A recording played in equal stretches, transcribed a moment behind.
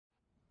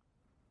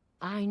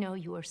I know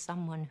you are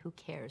someone who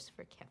cares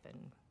for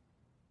Kevin.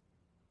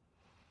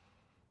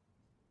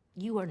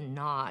 You are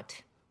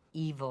not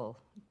evil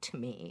to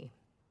me.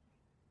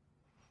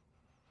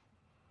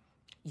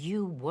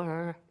 You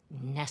were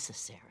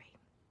necessary.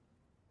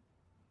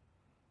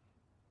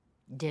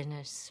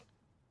 Dennis,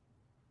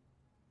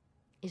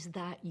 is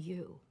that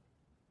you?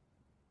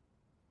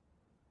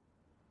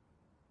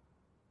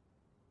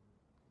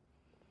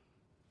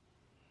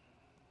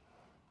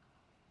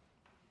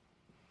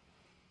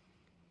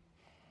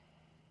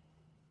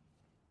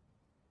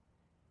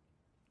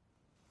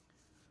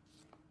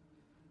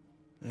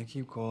 They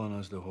keep calling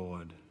us the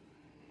Horde.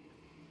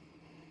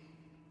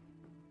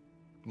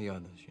 The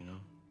others, you know?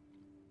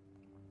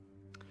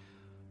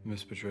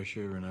 Miss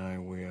Patricia and I,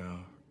 we are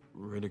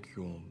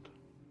ridiculed.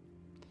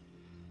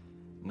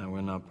 Now,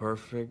 we're not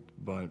perfect,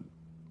 but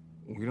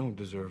we don't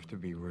deserve to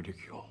be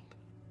ridiculed.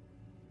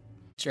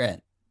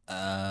 Trent,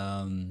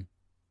 how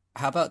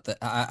about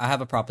I have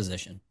a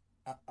proposition.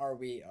 Are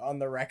we on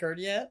the record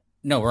yet?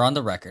 No, we're on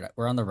the record.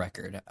 We're on the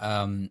record.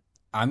 I'm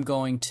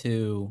going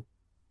to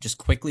just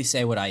quickly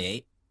say what I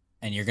ate,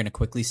 and you're going to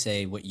quickly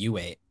say what you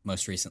ate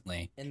most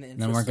recently. In the interest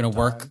and then we're going of to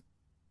work. time.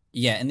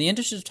 Yeah, in the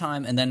interest of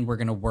time, and then we're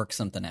going to work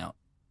something out.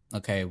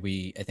 Okay,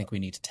 I think we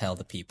need to tell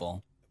the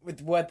people.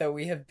 With what, that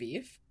we have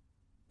beef?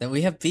 That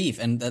we have beef,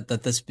 and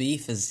that this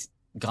beef has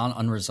gone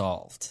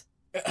unresolved.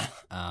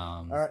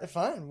 All right,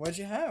 fine. What'd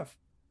you have?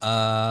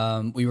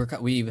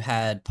 We've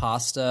had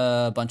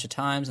pasta a bunch of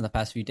times in the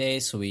past few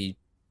days, so we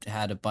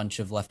had a bunch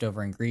of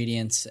leftover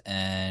ingredients,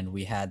 and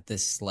we had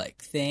this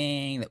like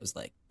thing that was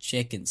like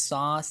chicken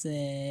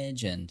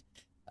sausage and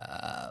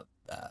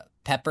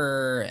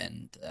pepper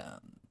and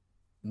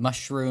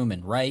mushroom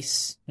and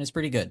rice. It was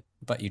pretty good.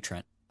 But you,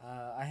 Trent?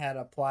 I had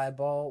a ply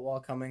bowl while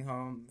coming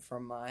home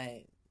from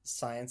my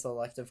science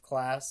elective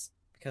class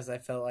because I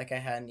felt like I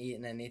hadn't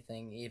eaten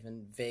anything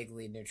even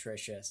vaguely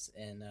nutritious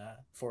in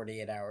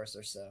 48 hours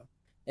or so.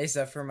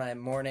 Except for my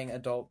morning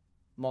adult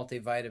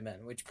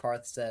multivitamin, which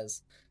Parth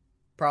says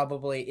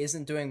probably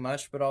isn't doing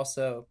much, but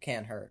also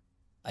can hurt.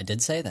 I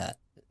did say that.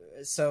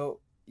 So,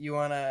 you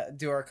want to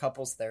do our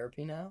couples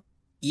therapy now?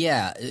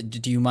 Yeah.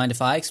 Do you mind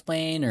if I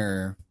explain,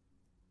 or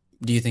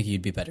do you think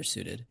you'd be better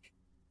suited?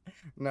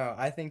 No,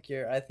 I think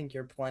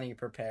you're plenty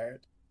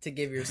prepared to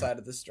give your side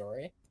of the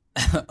story.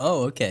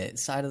 Oh, okay.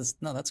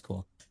 No, that's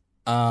cool.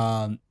 So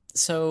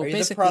Are you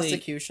basically, the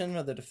prosecution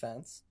or the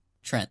defense?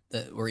 Trent,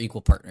 we're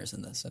equal partners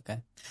in this,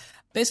 okay?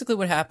 Basically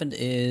what happened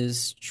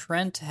is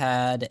Trent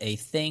had a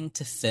thing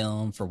to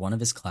film for one of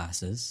his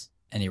classes,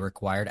 and he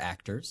required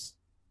actors,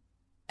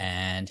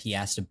 and he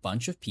asked a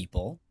bunch of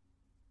people,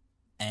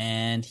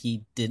 and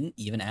he didn't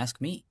even ask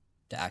me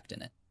to act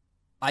in it.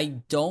 I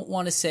don't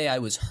want to say I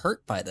was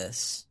hurt by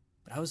this,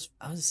 but I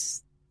was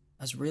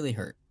really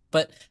hurt.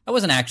 But I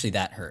wasn't actually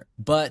that hurt.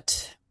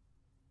 But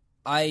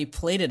I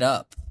played it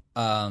up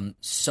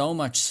so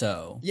much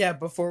so. Yeah,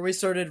 before we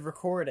started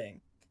recording,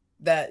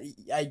 that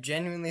I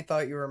genuinely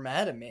thought you were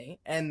mad at me,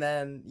 and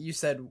then you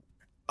said,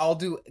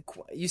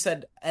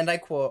 and I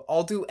quote,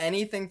 "I'll do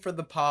anything for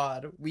the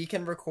pod. We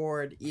can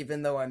record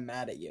even though I'm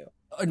mad at you."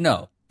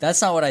 No,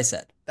 that's not what I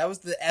said. That was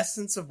the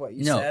essence of what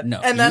you No, said. no,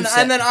 And you then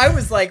said- and then I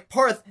was like,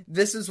 Parth,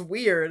 this is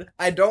weird.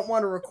 I don't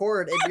want to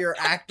record if you're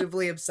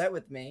actively upset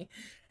with me.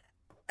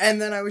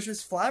 And then I was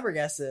just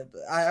flabbergasted.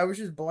 I was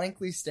just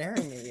blankly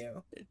staring at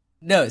you.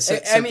 No, so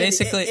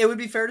basically, it would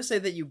be fair to say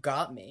that you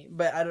got me,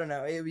 but I don't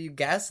know. You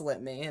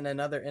gaslit me in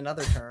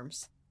other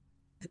terms.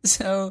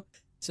 So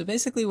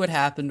basically what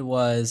happened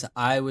was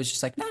I was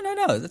just like,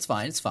 no, that's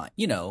fine. It's fine.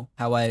 You know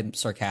how I'm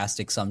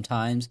sarcastic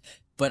sometimes,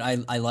 but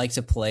I like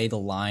to play the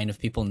line of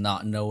people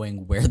not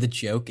knowing where the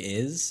joke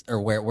is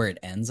or where it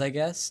ends, I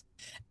guess.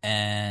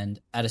 And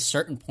at a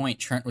certain point,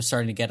 Trent was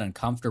starting to get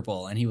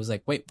uncomfortable, and he was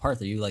like, wait,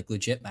 Parth, are you like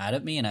legit mad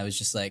at me? And I was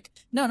just like,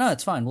 no,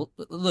 it's fine. Well,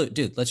 look,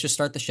 dude, let's just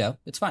start the show.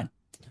 It's fine.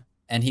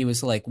 And he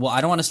was like, well,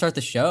 I don't want to start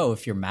the show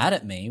if you're mad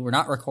at me. We're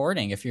not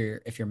recording if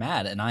you're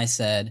mad. And I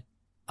said,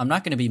 I'm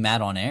not going to be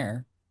mad on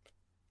air.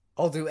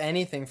 I'll do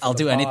anything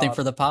for anything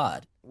for the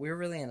pod. We're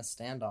really in a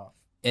standoff.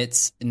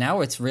 It's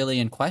really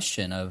in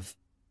question of,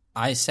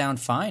 I sound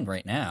fine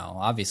right now.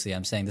 Obviously,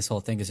 I'm saying this whole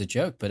thing is a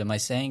joke, but am I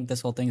saying this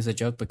whole thing is a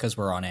joke because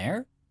we're on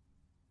air?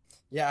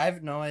 Yeah, I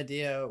have no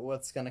idea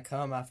what's going to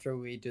come after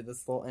we do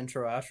this little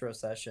intro-outro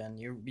session.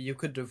 You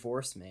could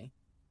divorce me.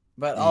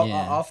 But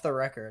off the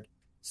record.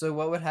 So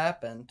what would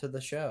happen to the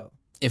show?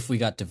 If we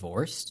got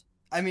divorced?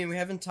 I mean, we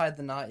haven't tied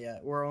the knot yet.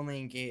 We're only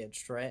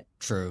engaged, right?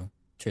 True.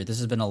 This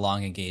has been a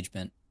long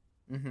engagement.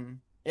 Mm-hmm.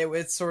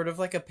 It's sort of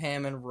like a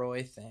Pam and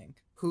Roy thing.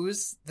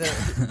 Who's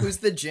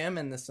the Jim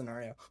in this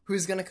scenario?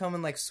 Who's going to come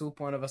and like swoop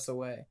one of us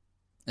away?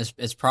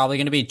 It's probably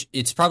going to be...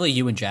 It's probably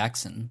you and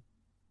Jackson.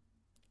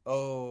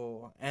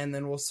 Oh, and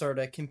then we'll start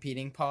a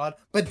competing pod.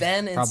 But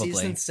then in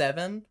season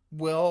 7,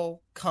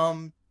 we'll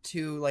come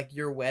to like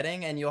your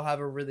wedding and you'll have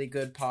a really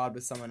good pod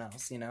with someone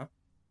else, you know?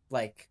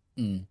 Like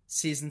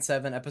season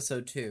 7,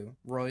 episode 2,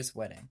 Roy's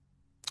wedding.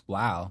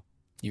 Wow.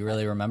 You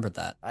really remembered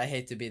that. I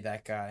hate to be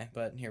that guy,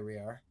 but here we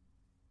are.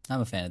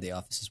 I'm a fan of The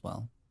Office as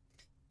well.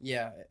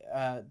 Yeah,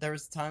 there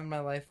was a time in my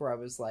life where I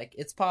was like,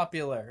 it's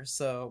popular,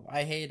 so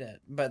I hate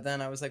it. But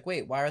then I was like,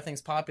 wait, why are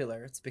things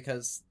popular? It's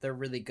because they're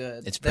really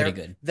good. It's pretty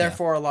good.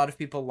 Therefore, a lot of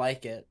people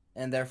like it,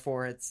 and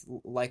therefore it's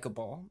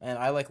likable. And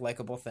I like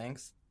likable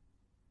things.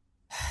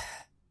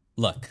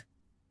 Look,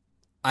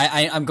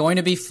 I'm going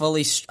to be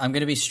I'm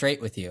going to be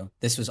straight with you.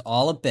 This was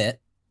all a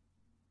bit.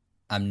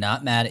 I'm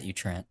not mad at you,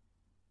 Trent.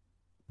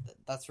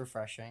 That's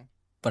refreshing.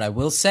 But I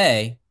will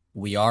say,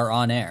 we are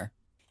on air.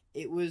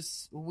 It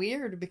was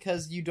weird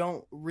because you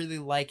don't really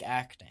like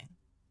acting.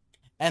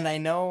 And I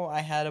know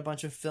I had a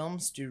bunch of film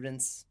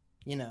students,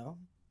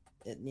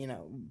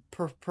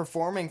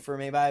 performing for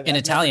me. But In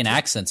Italian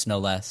accents, no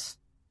less.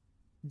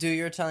 Do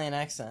your Italian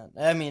accent.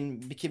 I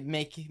mean,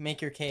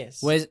 make your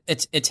case. Was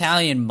it's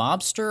Italian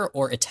mobster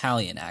or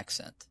Italian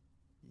accent?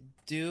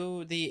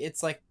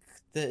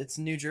 It's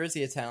New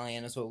Jersey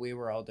Italian is what we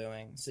were all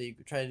doing. So you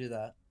could try to do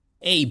that.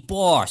 Hey,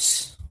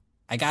 boss,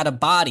 I got a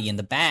body in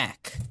the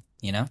back.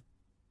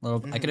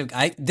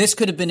 This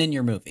could have been in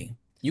your movie.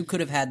 You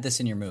could have had this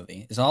in your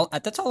movie.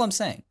 That's all I'm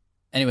saying.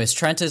 Anyways,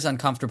 Trent is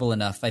uncomfortable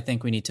enough. I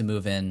think we need to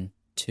move in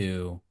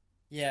to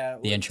the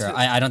intro.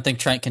 I don't think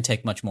Trent can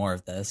take much more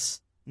of this.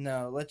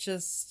 No, let's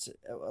just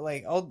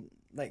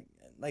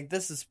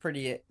this is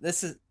pretty.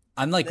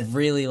 I'm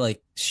really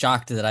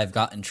shocked that I've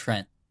gotten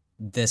Trent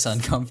this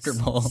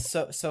uncomfortable.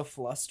 So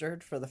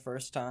flustered for the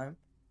first time.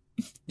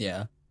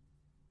 Yeah.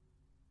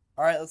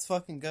 All right, let's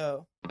fucking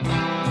go.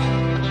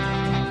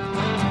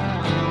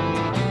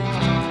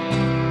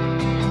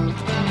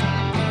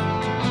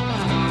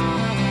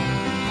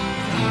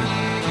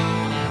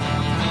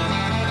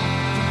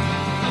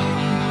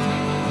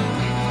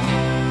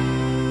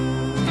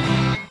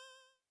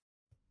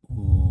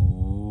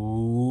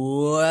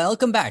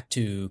 Welcome back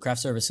to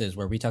Craft Services,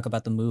 where we talk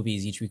about the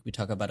movies. Each week we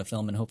talk about a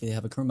film and hopefully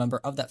have a crew member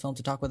of that film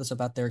to talk with us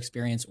about their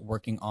experience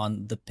working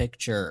on the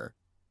picture.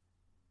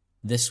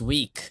 This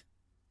week,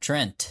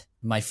 Trent,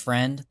 my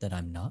friend that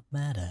I'm not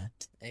mad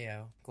at.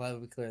 Ayo, glad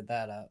we cleared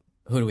that up.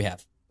 Who do we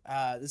have?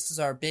 This is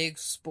our big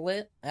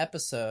split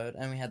episode,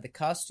 and we had the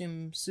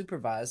costume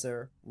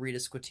supervisor, Rita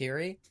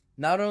Squitieri.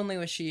 Not only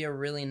was she a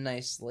really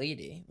nice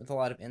lady with a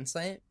lot of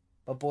insight,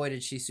 but boy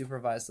did she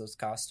supervise those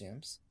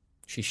costumes.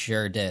 She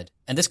sure did.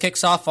 And this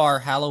kicks off our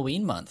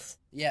Halloween month.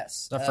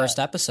 Yes. It's our first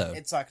episode.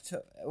 It's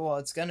October. Well,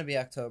 it's going to be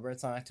October.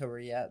 It's not October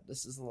yet.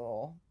 This is a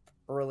little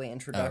early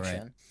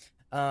introduction.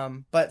 Oh,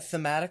 right. But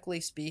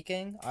thematically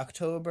speaking,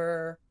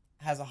 October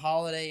has a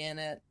holiday in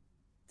it,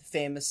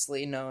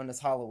 famously known as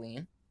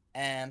Halloween.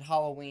 And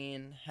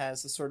Halloween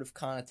has a sort of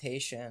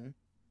connotation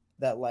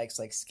that likes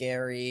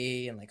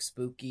scary and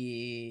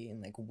spooky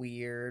and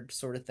weird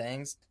sort of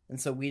things.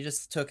 And so we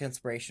just took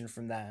inspiration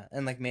from that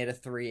and made a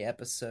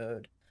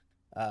 3-episode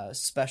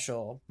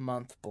special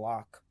month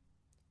block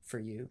for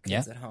you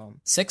kids at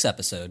home.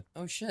 6-episode.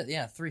 Oh shit,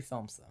 yeah, 3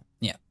 films though.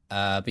 Yeah.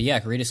 But yeah,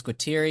 Rita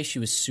Squitieri, she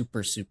was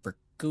super, super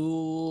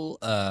cool.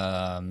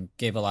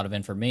 Gave a lot of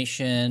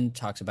information,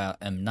 talks about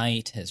M.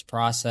 Night, his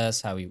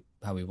process, how he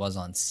was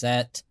on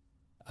set.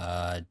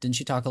 Didn't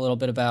she talk a little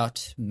bit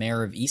about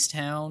Mayor of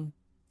Easttown?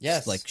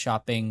 Yes. Just,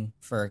 shopping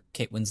for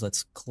Kate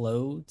Winslet's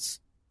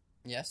clothes.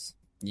 Yes.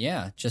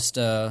 Yeah, just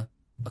a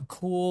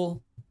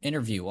cool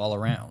interview all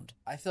around.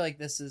 I feel like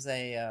this is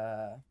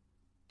a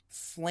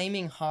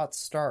flaming hot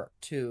start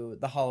to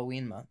the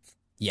Halloween month.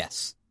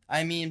 Yes.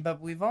 I mean,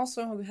 but we've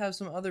also have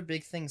some other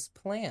big things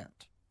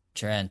planned.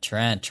 Trent.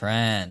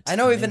 I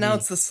know we've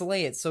announced the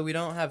slate, so we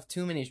don't have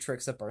too many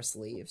tricks up our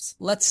sleeves.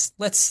 Let's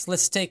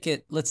take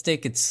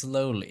it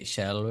slowly,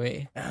 shall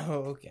we? Oh,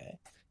 okay.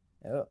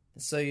 Oh,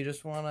 so you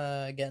just want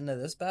to get into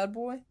this bad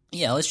boy?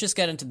 Yeah, let's just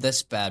get into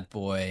this bad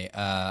boy.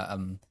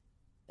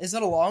 Is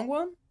it a long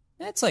one?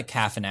 It's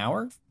half an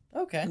hour.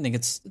 Okay. I think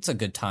it's a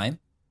good time.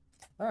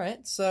 All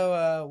right,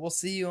 so we'll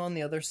see you on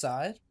the other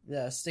side.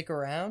 Stick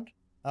around.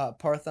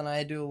 Parth and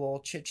I do a little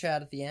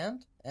chit-chat at the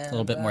end. And, a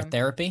little bit more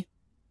therapy.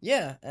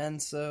 Yeah,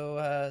 and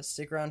so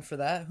stick around for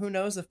that. Who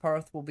knows if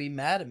Parth will be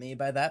mad at me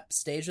by that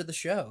stage of the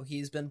show.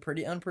 He's been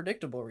pretty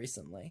unpredictable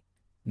recently.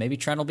 Maybe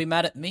Trent will be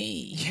mad at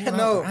me. Yeah,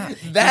 no,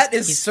 that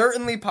is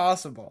certainly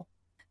possible.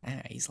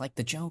 He's like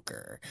the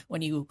Joker.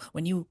 When you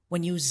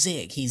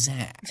zig, he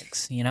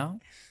zags, you know?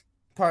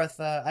 Parth,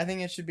 I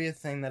think it should be a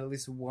thing that at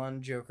least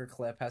one Joker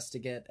clip has to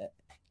get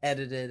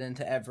edited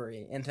into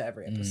every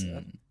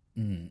episode.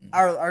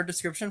 Our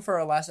description for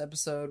our last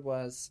episode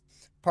was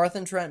Parth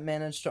and Trent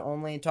managed to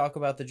only talk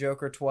about the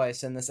Joker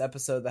twice in this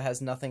episode that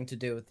has nothing to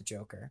do with the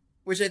Joker,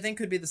 which I think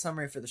could be the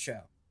summary for the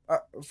show.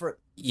 For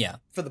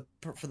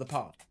the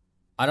pod.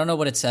 I don't know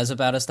what it says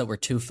about us that we're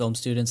 2 film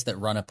students that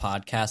run a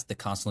podcast that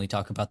constantly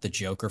talk about the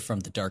Joker from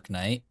The Dark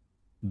Knight,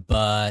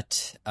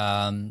 but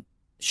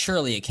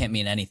surely it can't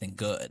mean anything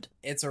good.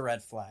 It's a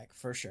red flag,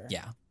 for sure.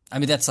 Yeah. I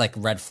mean, that's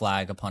red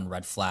flag upon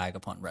red flag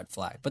upon red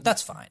flag, but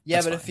that's fine. Yeah,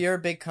 that's but fine. If you're a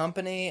big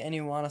company and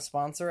you want to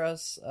sponsor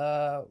us,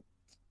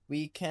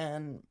 we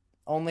can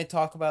only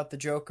talk about the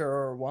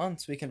Joker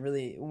once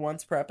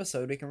per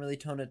episode. We can really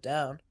tone it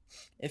down.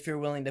 If you're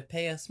willing to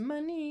pay us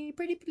money,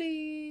 pretty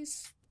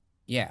please.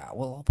 Yeah,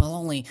 we'll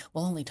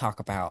only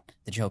talk about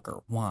the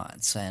Joker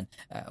once, and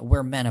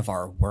we're men of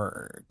our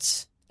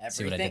words.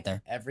 See what I did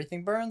there?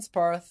 Everything burns,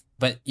 Parth.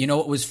 But you know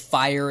what was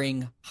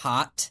firing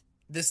hot?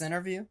 This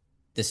interview?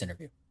 This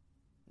interview.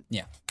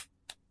 Yeah.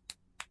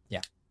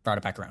 Brought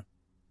it back around.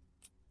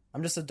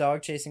 I'm just a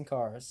dog chasing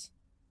cars.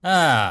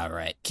 Ah,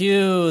 right.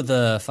 Cue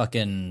the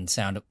fucking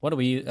sound. What do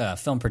we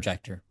film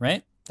projector,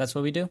 right? That's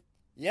what we do?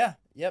 Yeah,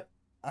 yep.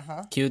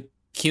 Uh-huh.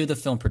 Cue the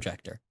film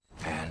projector.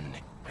 And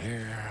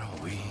here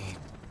we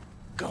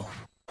go.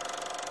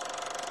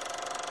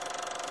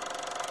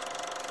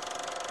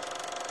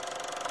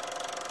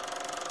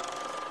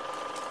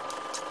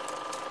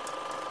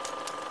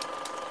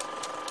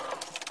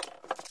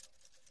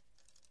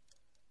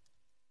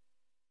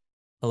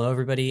 Hello,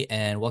 everybody,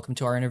 and welcome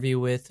to our interview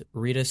with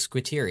Rita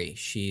Squitieri.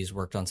 She's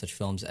worked on such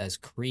films as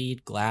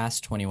Creed, Glass,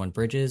 21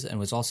 Bridges, and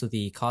was also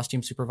the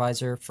costume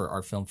supervisor for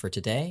our film for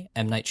today,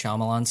 M. Night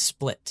Shyamalan's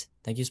Split.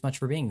 Thank you so much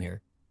for being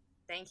here.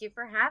 Thank you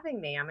for having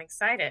me. I'm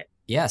excited.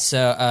 Yeah,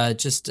 so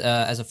just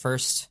as a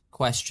first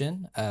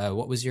question,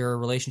 what was your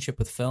relationship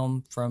with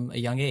film from a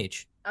young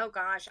age? Oh,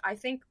 gosh. I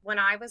think when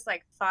I was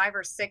like 5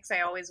 or 6,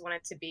 I always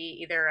wanted to be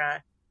either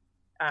a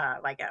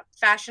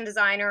fashion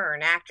designer or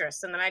an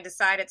actress. And then I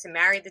decided to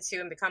marry the two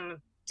and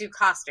do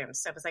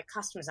costumes. So it was like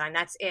costume design,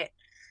 that's it.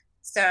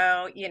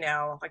 So,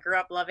 I grew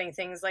up loving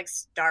things like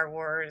Star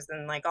Wars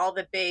and like all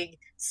the big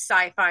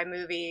sci-fi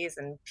movies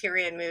and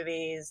period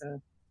movies.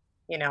 And,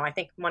 I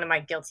think one of my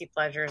guilty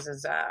pleasures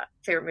is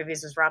favorite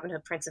movies was Robin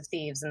Hood, Prince of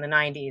Thieves in the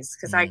 90s.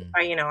 Cause I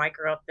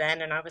grew up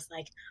then and I was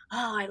like,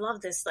 oh, I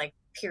love this like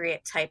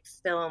period type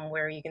film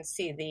where you can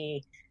see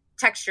the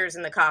textures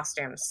in the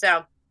costumes.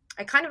 So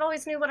I kind of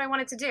always knew what I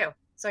wanted to do.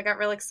 So I got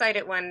real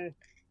excited when,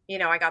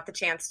 I got the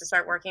chance to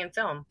start working in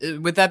film.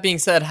 With that being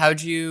said,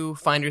 how'd you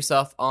find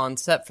yourself on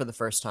set for the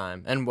first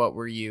time? And what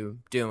were you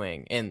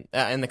doing in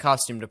the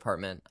costume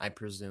department, I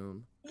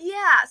presume?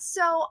 Yeah,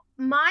 so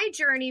my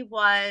journey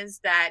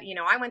was that,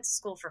 I went to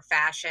school for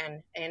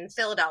fashion in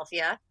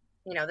Philadelphia.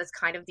 That's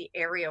kind of the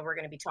area we're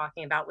going to be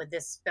talking about with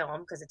this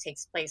film because it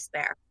takes place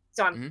there.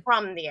 So I'm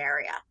from the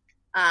area.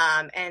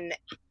 And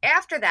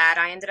after that,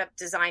 I ended up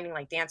designing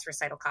like dance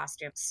recital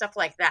costumes, stuff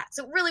like that.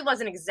 So it really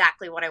wasn't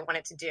exactly what I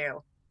wanted to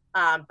do.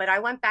 But I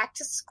went back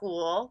to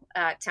school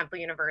at Temple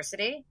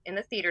University in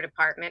the theater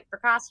department for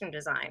costume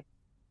design.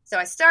 So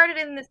I started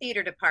in the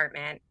theater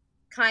department,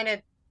 kind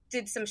of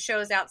did some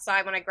shows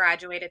outside when I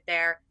graduated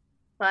there.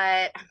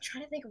 But I'm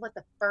trying to think of what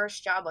the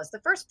first job was.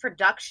 The first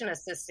production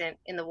assistant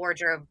in the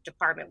wardrobe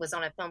department was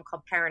on a film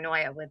called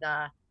Paranoia with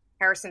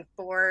Harrison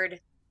Ford,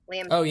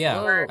 Liam. Oh, yeah.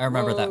 Ford. I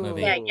remember that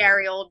movie. Yeah,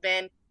 Gary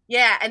Oldman.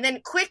 Yeah, and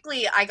then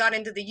quickly I got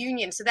into the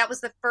union. So that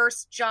was the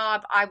first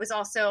job I was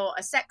also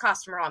a set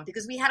costumer on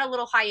because we had a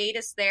little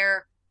hiatus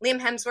there. Liam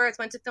Hemsworth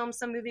went to film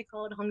some movie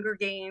called Hunger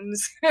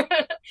Games,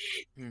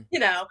 and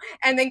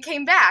then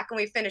came back and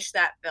we finished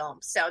that film.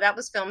 So that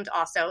was filmed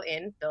also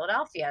in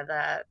Philadelphia,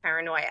 the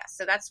Paranoia.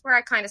 So that's where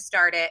I kind of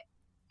started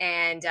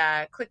and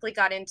quickly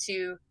got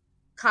into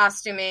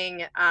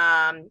costuming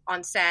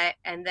on set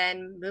and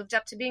then moved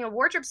up to being a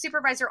wardrobe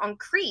supervisor on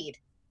Creed.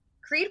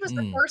 Creed was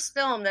the first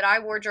film that I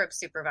wardrobe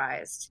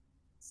supervised.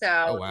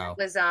 So it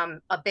was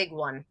a big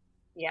one.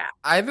 Yeah.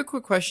 I have a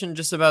quick question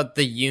just about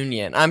the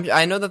union.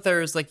 I know that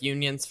there's like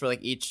unions for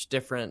like each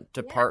different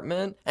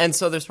department. Yeah. And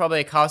so there's probably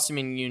a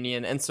costuming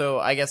union. And so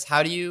I guess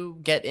how do you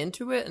get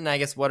into it? And I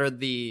guess what are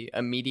the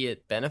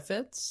immediate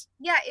benefits?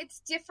 Yeah,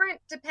 it's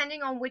different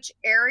depending on which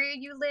area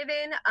you live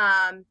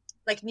in.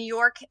 Like New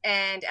York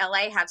and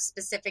LA have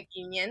specific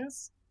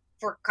unions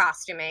for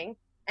costuming.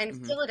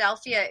 And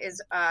Philadelphia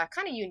is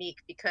kind of unique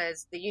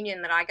because the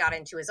union that I got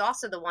into is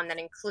also the one that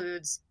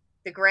includes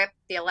the grip,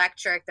 the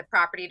electric, the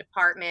property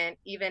department,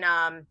 even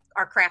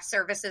our craft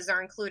services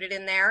are included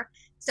in there.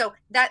 So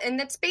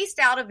that's based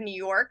out of New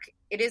York.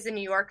 It is a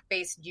New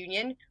York-based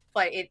union,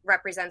 but it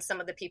represents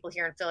some of the people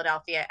here in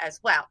Philadelphia as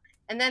well.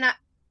 And then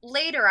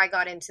later I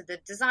got into the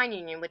design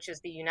union, which is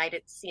the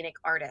United Scenic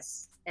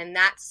Artists. And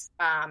that's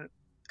kind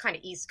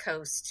of East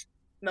Coast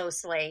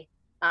mostly.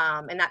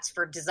 And that's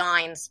for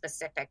design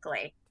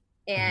specifically.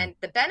 And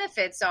the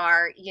benefits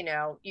are, you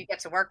get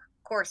to work,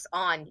 of course,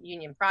 on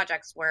union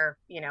projects where,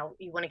 you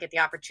want to get the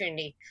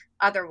opportunity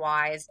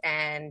otherwise.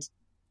 And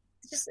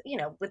just,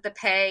 with the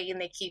pay and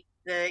they keep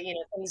the,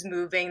 things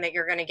moving that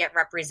you're going to get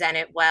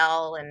represented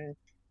well. And,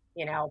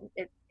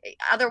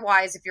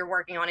 otherwise, if you're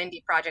working on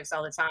indie projects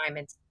all the time,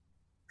 it's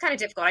kind of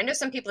difficult. I know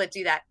some people that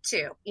do that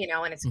too,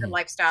 and it's a good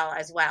lifestyle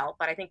as well,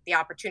 but I think the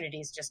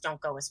opportunities just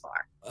don't go as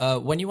far.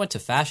 When you went to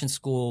fashion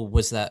school,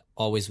 was that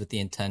always with the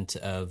intent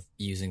of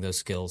using those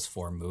skills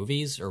for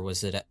movies, or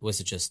was it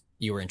just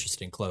you were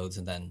interested in clothes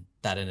and then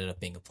that ended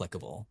up being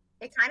applicable?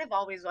 It kind of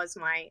always was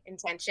my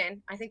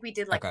intention. I think we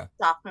did a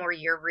sophomore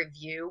year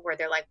review where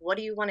they're like, what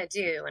do you want to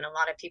do? And a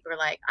lot of people are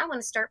like, I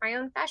want to start my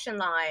own fashion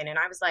line. And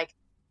I was like,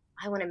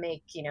 I want to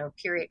make,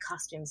 period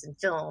costumes and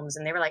films.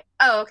 And they were like,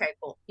 oh, okay,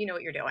 cool. You know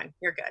what you're doing.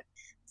 You're good.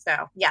 So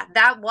yeah,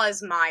 that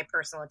was my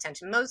personal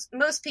attention.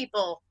 Most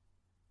people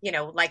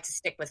like to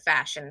stick with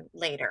fashion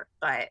later.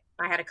 But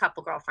I had a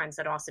couple girlfriends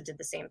that also did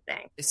the same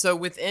thing. So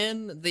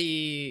within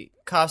the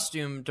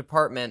costume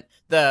department,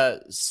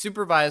 the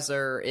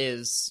supervisor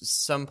is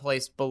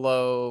someplace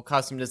below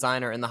costume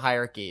designer in the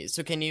hierarchy.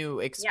 So can you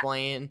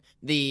explain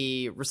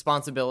the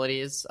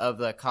responsibilities of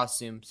the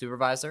costume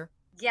supervisor?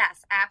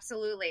 Yes,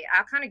 absolutely.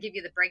 I'll kind of give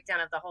you the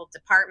breakdown of the whole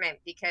department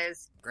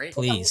because Great.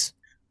 Please.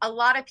 a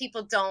lot of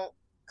people don't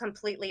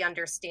completely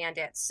understand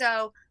it.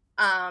 So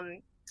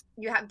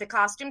you have the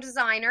costume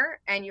designer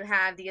and you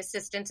have the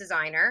assistant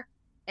designer,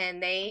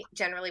 and they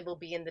generally will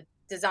be in the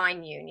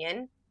design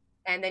union.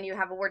 And then you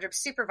have a wardrobe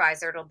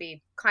supervisor. It'll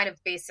be kind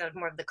of based on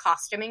more of the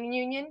costuming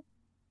union.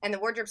 And the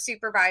wardrobe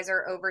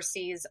supervisor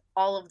oversees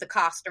all of the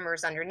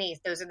costumers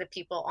underneath. Those are the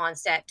people on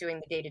set doing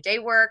the day-to-day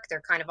work.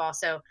 They're kind of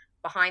also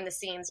behind the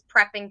scenes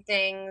prepping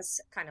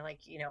things, kind of like,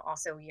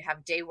 also you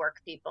have day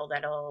work people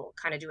that'll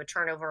kind of do a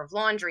turnover of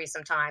laundry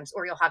sometimes,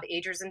 or you'll have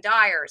agers and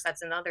dyers.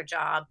 That's another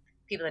job.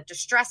 People that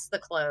distress the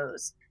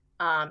clothes,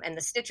 and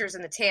the stitchers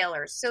and the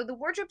tailors. So the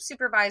wardrobe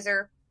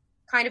supervisor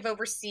kind of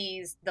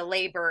oversees the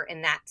labor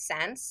in that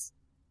sense.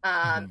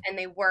 And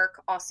they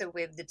work also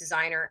with the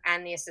designer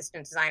and the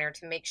assistant designer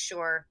to make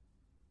sure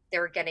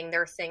they're getting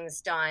their things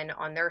done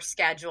on their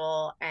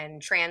schedule,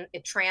 and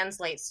it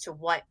translates to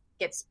what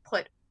gets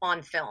put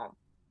on film.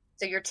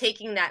 So you're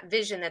taking that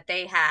vision that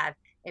they have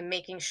and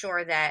making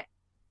sure that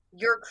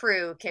your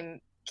crew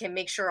can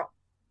make sure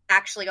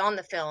actually on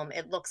the film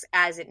it looks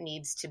as it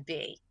needs to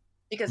be,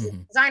 because the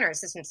designer,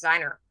 assistant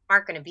designer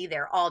aren't going to be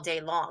there all day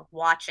long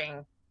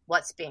watching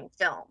what's being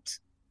filmed.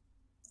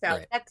 So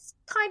that's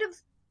kind of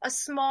a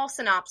small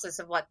synopsis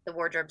of what the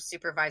wardrobe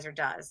supervisor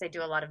does. They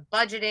do a lot of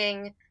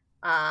budgeting,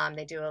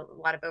 they do a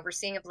lot of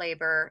overseeing of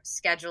labor,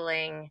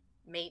 scheduling,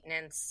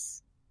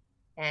 maintenance,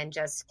 and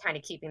just kind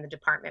of keeping the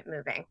department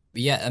moving.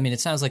 Yeah, I mean, it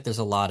sounds like there's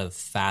a lot of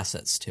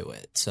facets to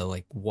it. So,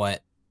 like,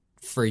 what,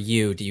 for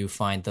you, do you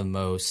find the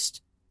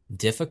most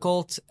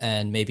difficult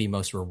and maybe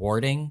most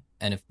rewarding?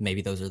 And if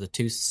maybe those are the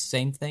two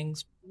same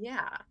things?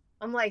 Yeah.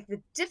 I'm like, the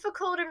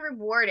difficult and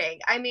rewarding.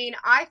 I mean,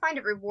 I find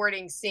it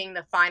rewarding seeing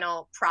the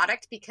final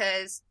product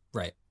because,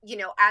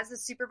 as a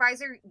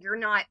supervisor, you're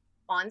not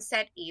on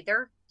set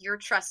either. You're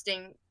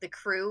trusting the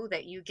crew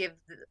that you give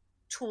the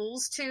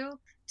tools to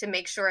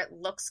make sure it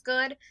looks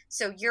good.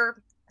 So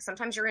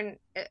sometimes you're in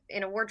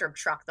a wardrobe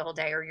truck the whole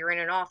day, or you're in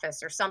an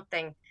office or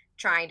something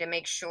trying to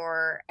make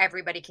sure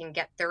everybody can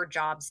get their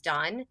jobs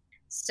done.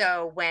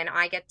 So when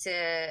I get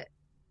to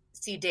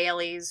see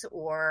dailies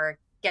or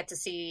get to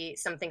see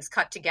some things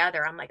cut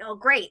together, I'm like, oh,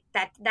 great,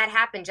 that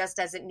happened just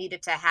as it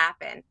needed to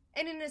happen.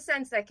 And in a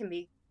sense, that can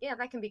be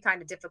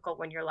kind of difficult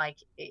when you're like,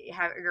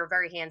 you're a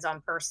very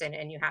hands-on person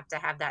and you have to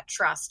have that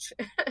trust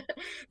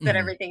that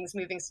everything's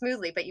moving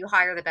smoothly, but you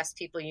hire the best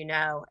people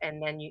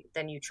and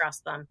then you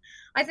trust them.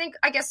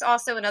 I guess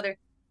also another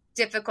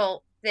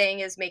difficult thing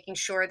is making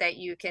sure that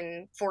you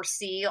can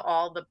foresee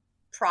all the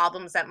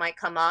problems that might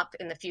come up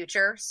in the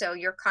future. So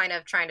you're kind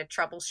of trying to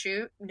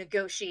troubleshoot,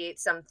 negotiate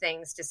some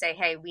things to say,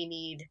 hey, we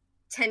need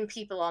 10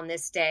 people on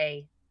this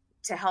day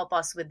to help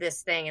us with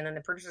this thing. And then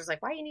the producer's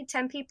like, why do you need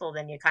 10 people?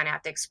 Then you kind of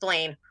have to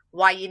explain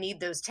why you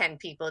need those 10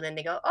 people. And then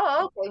they go,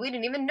 oh, okay, we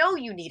didn't even know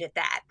you needed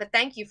that, but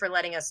thank you for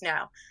letting us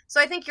know. So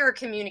I think you're a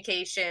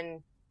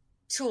communication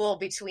tool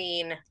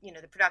between,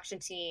 the production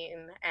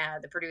team,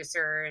 the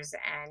producers,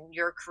 and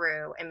your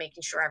crew, and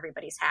making sure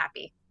everybody's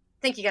happy.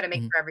 I think you got to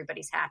make sure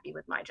everybody's happy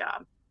with my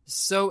job.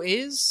 So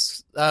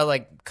is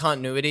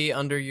continuity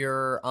under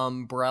your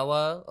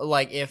umbrella?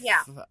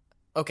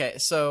 Okay,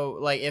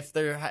 so if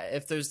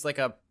there's like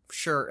a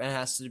shirt and it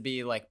has to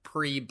be like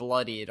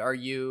pre-bloodied, are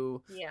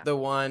you the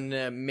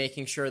one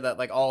making sure that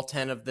like all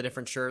 10 of the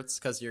different shirts,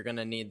 because you're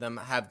gonna need them,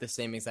 have the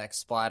same exact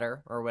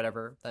splatter or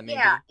whatever that may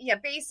be? Yeah,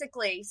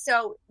 basically.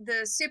 So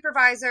the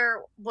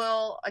supervisor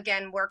will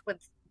again work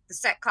with the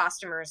set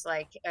costumers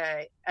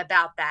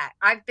about that.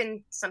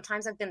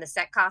 Sometimes I've been the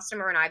set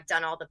costumer and I've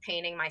done all the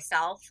painting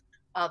myself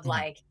of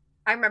I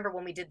remember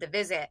when we did The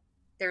Visit,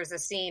 there's a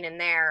scene in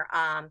there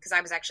because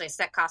I was actually a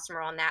set costumer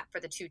on that for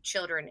the two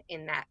children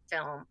in that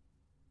film.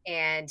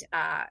 And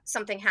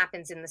something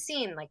happens in the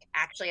scene, like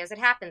actually as it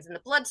happens, and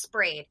the blood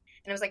sprayed.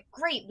 And I was like,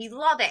 great, we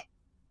love it.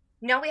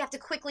 Now we have to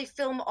quickly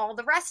film all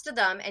the rest of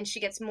them, and she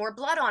gets more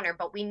blood on her,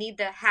 but we need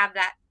to have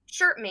that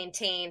shirt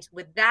maintained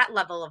with that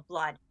level of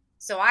blood.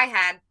 So I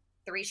had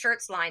 3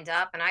 shirts lined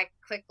up, and I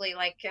quickly,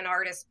 like an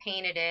artist,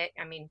 painted it.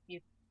 I mean,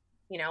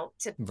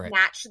 to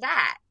match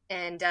that.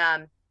 And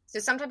so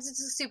sometimes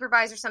it's a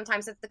supervisor,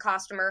 sometimes it's the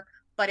costumer,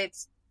 but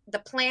it's the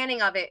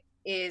planning of it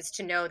is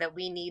to know that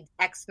we need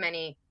X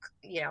many,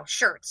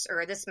 shirts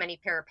or this many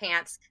pair of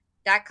pants.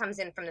 That comes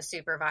in from the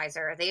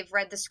supervisor. They've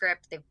read the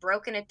script. They've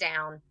broken it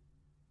down.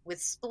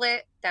 With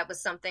Split, that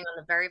was something on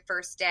the very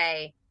first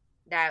day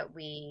that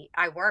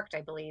I worked,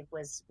 I believe,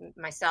 was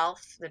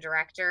myself, the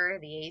director,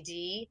 the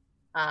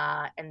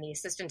AD, and the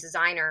assistant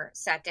designer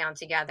sat down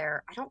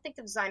together. I don't think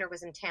the designer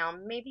was in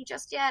town, maybe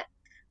just yet,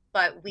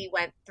 but we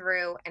went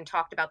through and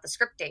talked about the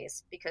script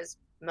days, because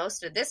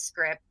most of this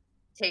script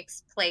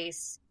takes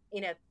place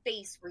in a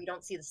face where you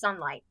don't see the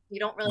sunlight. You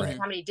don't really Right.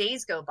 know how many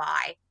days go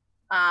by.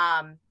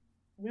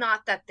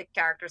 Not that the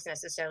characters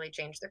necessarily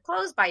change their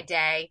clothes by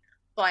day,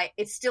 but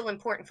it's still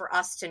important for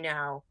us to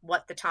know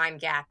what the time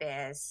gap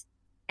is,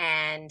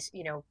 and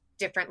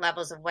different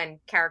levels of when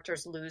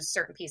characters lose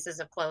certain pieces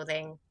of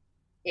clothing,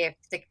 if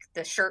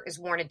the shirt is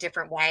worn a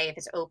different way, if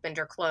it's opened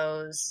or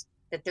closed,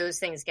 that those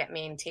things get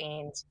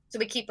maintained. So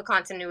we keep a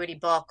continuity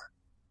book,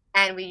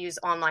 and we use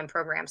online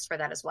programs for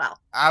that as well.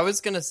 I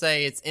was going to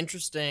say it's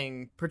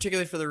interesting,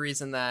 particularly for the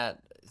reason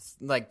that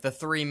like the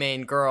three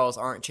main girls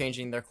aren't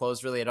changing their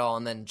clothes really at all,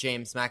 and then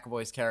James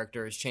McAvoy's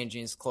character is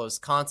changing his clothes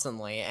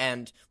constantly,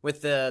 and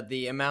with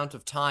the amount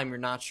of time, you're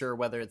not sure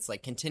whether it's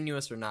like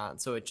continuous or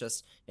not. So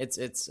it's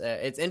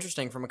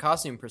interesting from a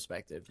costume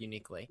perspective,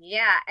 uniquely.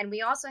 Yeah, and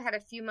we also had a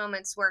few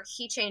moments where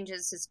he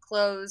changes his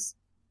clothes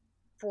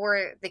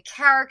for the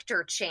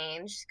character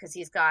change, because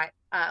he's got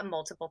a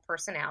multiple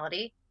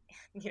personality.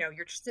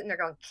 You're just sitting there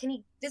going, can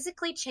he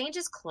physically change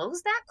his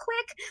clothes that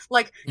quick?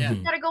 Like, Yeah.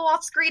 he's got to go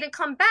off screen and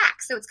come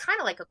back. So it's kind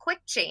of like a quick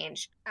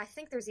change. I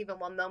think there's even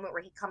one moment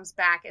where he comes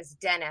back as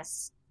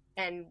Dennis,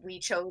 and we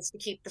chose to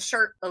keep the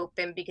shirt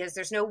open because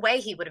there's no way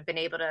he would have been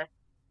able to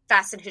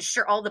fasten his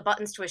shirt, all the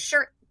buttons to his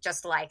shirt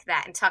just like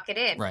that and tuck it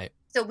in. Right.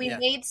 So we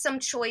made some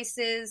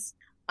choices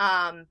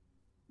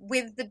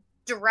with the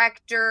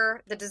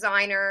director, the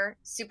designer,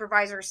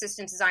 supervisor,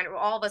 assistant designer,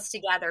 all of us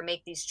together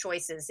make these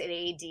choices. An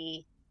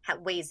AD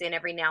weighs in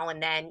every now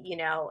and then,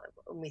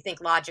 when we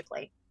think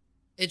logically.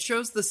 It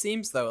shows the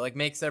seams, though, like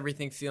makes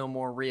everything feel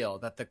more real,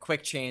 that the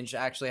quick change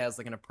actually has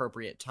like an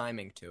appropriate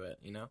timing to it,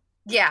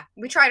 Yeah,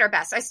 we tried our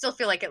best. I still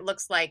feel like it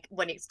looks like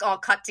when it's all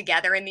cut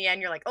together in the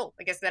end, you're like, oh,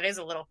 I guess that is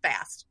a little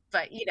fast.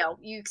 But,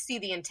 you see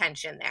the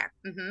intention there.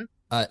 Mm-hmm.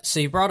 So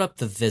you brought up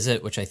The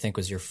Visit, which I think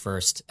was your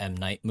first M.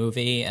 Night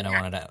movie, and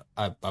Yeah.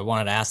 I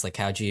wanted to ask, like,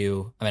 how'd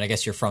you? I mean, I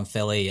guess you're from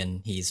Philly,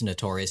 and he's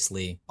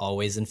notoriously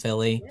always in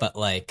Philly. Yeah. But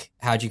like,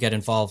 how'd you get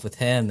involved with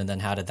him, and then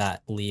how did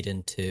that lead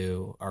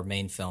into our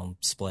main film,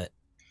 Split?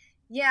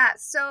 Yeah,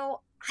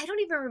 so I don't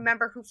even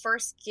remember who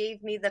first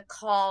gave me the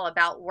call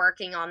about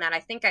working on that. I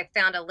think I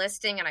found a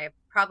listing and I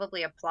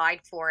probably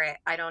applied for it.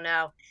 I don't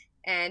know.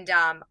 And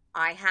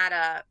I had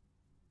a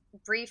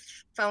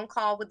brief phone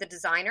call with the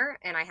designer,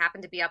 and I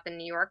happened to be up in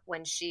New York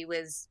when she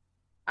was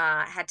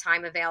had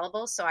time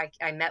available. So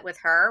I met with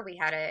her. We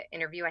had an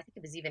interview. I think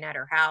it was even at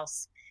her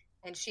house,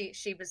 and she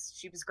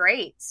was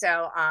great.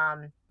 So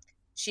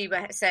she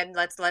said,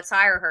 let's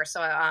hire her. So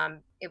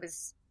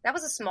that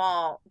was a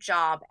small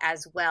job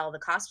as well. The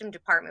costume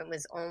department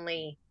was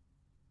only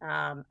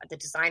the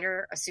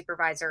designer, a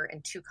supervisor,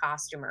 and 2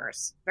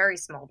 costumers. Very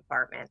small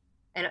department,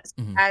 and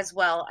as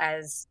well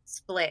as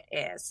Split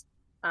is.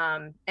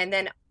 And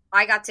then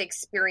I got to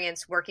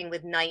experience working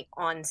with Night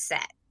on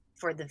set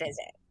for The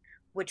Visit,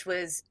 which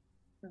was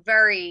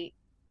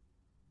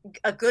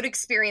a good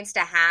experience to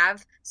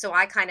have. So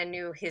I kind of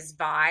knew his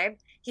vibe.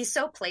 He's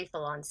so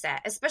playful on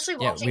set, especially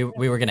watching. Yeah,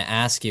 we were going to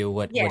ask you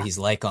what he's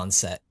like on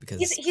set,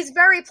 because he's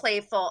very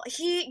playful.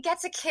 He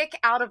gets a kick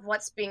out of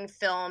what's being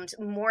filmed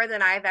more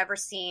than I've ever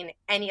seen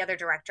any other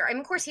director. I mean,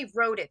 of course, he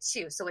wrote it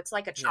too, so it's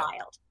like a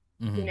child,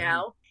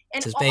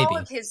 And his all baby.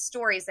 of his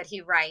stories that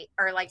he write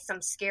are like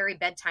some scary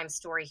bedtime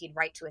story he'd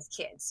write to his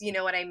kids. You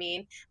know what I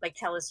mean? Like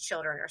tell his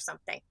children or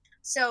something.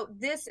 So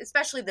this,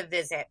 especially The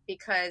Visit,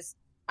 because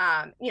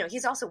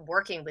he's also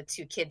working with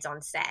 2 kids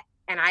on set,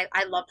 and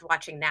I loved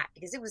watching that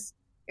because it was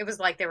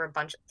like there were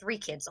 3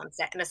 kids on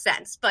set in a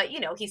sense, but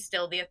he's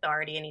still the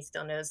authority, and he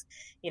still knows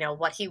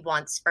what he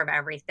wants from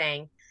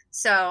everything.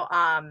 So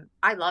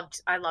I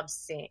loved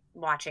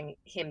watching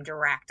him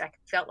direct. I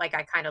felt like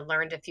I kind of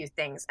learned a few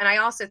things, and I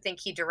also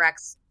think he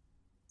directs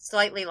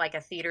slightly like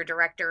a theater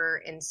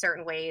director in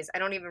certain ways. I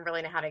don't even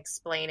really know how to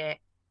explain it.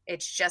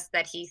 It's just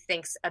that he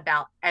thinks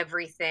about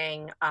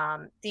everything.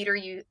 Theater,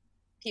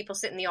 people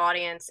sit in the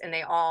audience and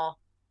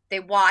they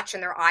watch,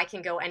 and their eye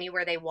can go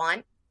anywhere they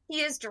want. He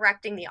is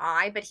directing the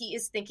eye, but he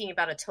is thinking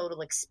about a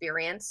total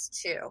experience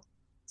too.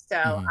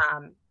 So,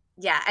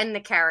 and the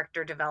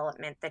character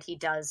development that he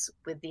does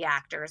with the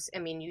actors. I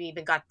mean, you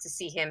even got to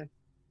see him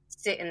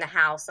sit in the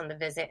house on The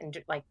Visit and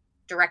like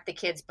direct the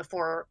kids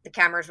before the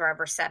cameras were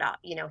ever set up.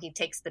 He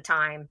takes the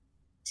time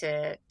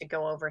to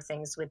go over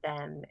things with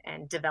them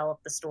and develop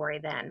the story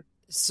then.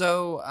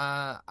 So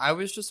I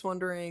was just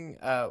wondering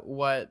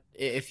what,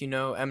 if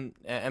M.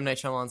 Night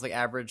Shyamalan's like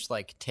average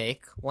like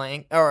take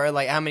length, or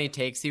like how many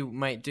takes he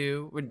might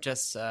do, would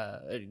just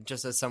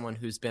as someone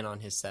who's been on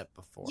his set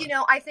before.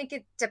 I think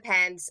it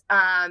depends.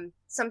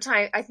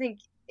 Sometimes I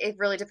think it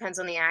really depends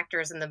on the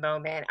actors in the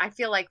moment. I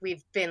feel like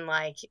we've been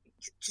like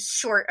just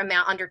short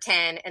amount, under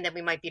 10, and then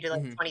we might be to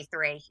like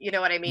 23. You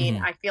know what I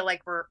mean? I feel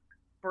like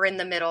we're in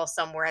the middle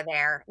somewhere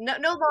there. No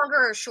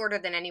longer or shorter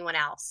than anyone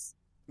else.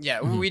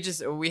 Yeah,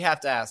 we have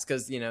to ask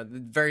because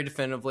very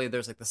definitively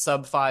there's like the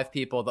sub 5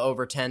 people, the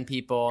over 10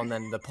 people, and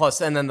then the plus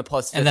 50 and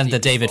then the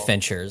David people.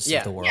 Finchers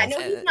of the world. Yeah,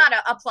 no, he's not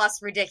a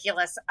plus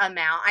ridiculous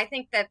amount. I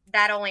think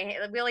that only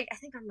really. I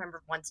think I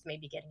remember once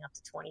maybe getting up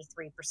to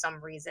 23 for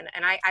some reason,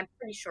 and I'm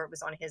pretty sure it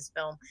was on his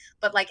film.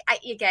 But like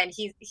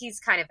he's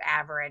kind of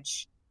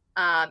average.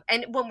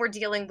 And when we're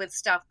dealing with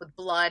stuff with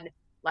blood,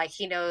 like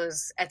he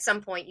knows at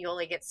some point you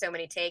only get so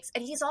many takes.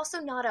 And he's also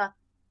not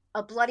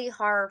a bloody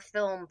horror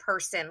film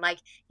person. Like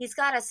he's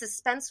got a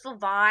suspenseful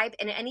vibe.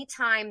 And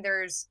anytime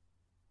there's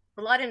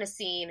blood in a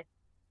scene,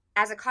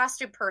 as a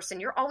costume person,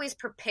 you're always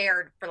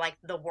prepared for like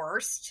the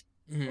worst.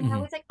 And I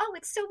was like, oh,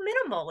 it's so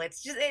minimal.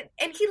 It's just,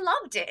 and he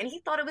loved it. And he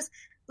thought it was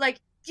like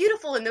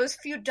beautiful in those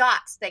few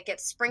dots that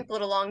get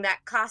sprinkled along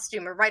that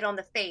costume or right on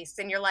the face.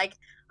 And you're like,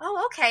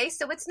 oh, okay.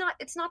 So it's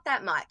not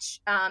that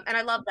much. And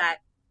I love that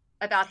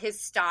about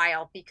his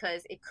style,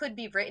 because it could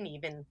be written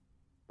even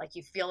like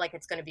you feel like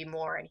it's going to be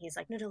more. And he's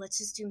like, no, let's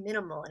just do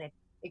minimal. And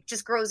it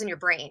just grows in your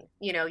brain.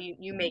 You know,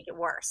 you make it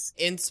worse.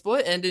 In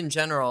Split and in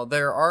general,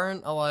 there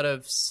aren't a lot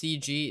of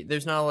CG.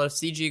 There's not a lot of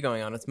CG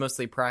going on. It's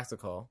mostly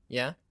practical.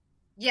 Yeah?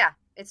 Yeah,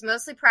 it's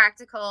mostly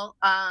practical.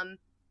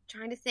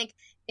 Trying to think.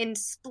 In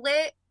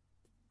Split,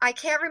 I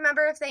can't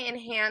remember if they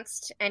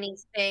enhanced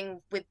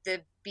anything with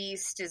the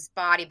Beast's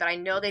body, but I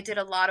know they did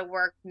a lot of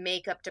work,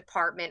 makeup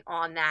department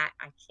on that.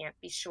 I can't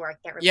be sure. I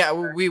can't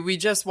remember. Yeah, we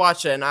just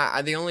watched it, and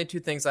I the only two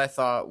things I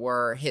thought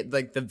were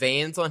like the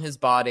veins on his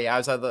body. I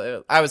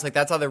was like,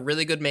 that's either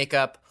really good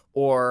makeup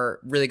or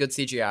really good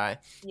CGI.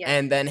 Yeah.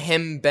 And then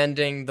him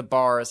bending the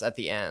bars at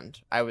the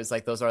end. I was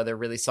like, those are either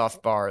really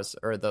soft bars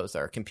or those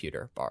are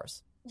computer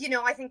bars. You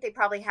know, I think they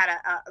probably had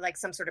a like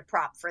some sort of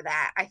prop for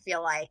that. I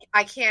feel like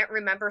I can't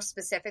remember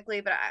specifically,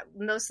 but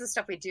most of the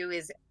stuff we do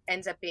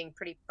ends up being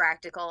pretty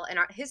practical. And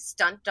his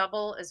stunt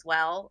double as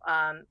well,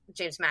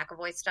 James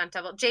McAvoy's stunt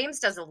double. James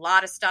does a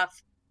lot of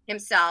stuff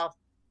himself.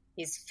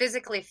 He's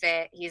physically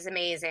fit. He's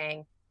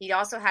amazing. He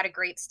also had a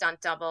great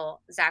stunt double,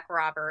 Zach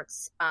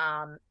Roberts,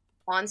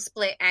 on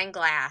Split and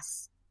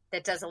Glass,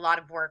 that does a lot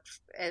of work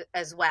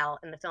as well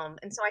in the film.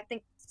 And so I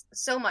think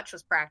so much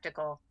was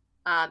practical.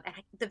 And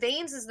the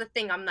veins is the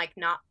thing I'm like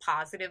not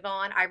positive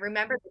on. I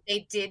remember that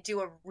they did do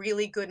a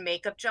really good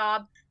makeup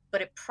job,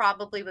 but it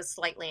probably was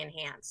slightly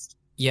enhanced.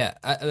 Yeah.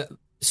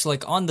 So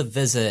like on The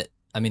Visit,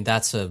 I mean,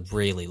 that's a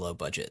really low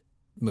budget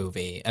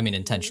movie. I mean,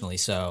 intentionally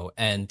so.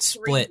 And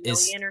Split is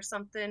 $3 million or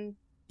something.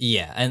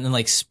 Yeah. And then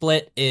like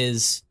Split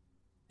is,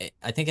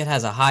 I think it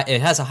has a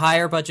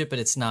higher budget, but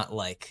it's not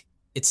like,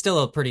 it's still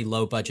a pretty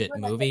low budget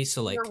movie.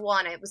 So like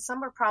one, it was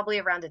somewhere probably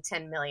around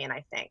 10 million,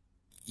 I think.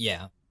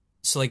 Yeah.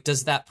 So, like,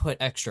 does that put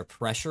extra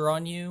pressure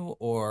on you?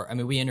 Or, I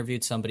mean, we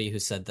interviewed somebody who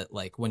said that,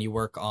 like, when you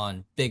work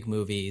on big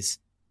movies,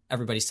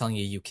 everybody's telling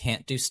you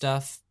can't do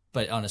stuff.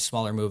 But on a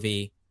smaller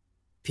movie,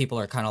 people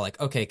are kind of like,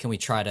 okay, can we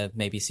try to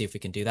maybe see if we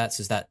can do that?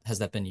 So has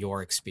that been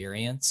your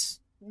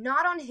experience?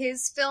 Not on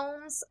his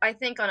films. I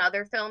think on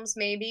other films,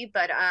 maybe.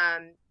 But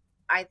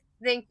I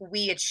think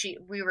we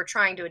were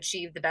trying to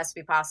achieve the best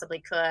we possibly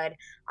could.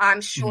 I'm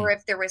sure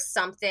if there was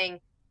something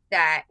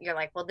that you're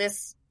like, well,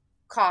 this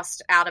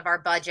cost out of our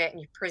budget, and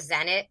you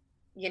present it,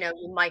 you know,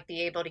 you might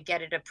be able to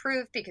get it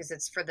approved because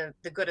it's for the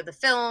good of the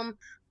film.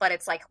 But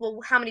it's like, well,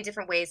 how many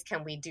different ways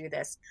can we do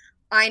this?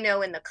 I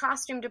know in the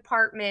costume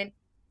department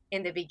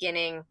in the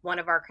beginning, one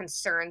of our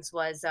concerns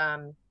was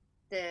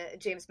the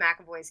James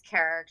McAvoy's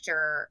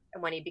character,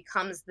 when he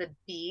becomes the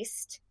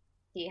Beast,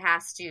 he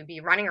has to be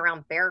running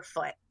around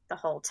barefoot the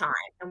whole time.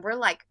 And we're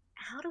like,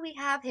 how do we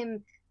have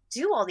him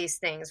do all these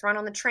things, run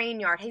on the train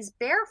yard? He's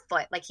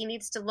barefoot. Like, he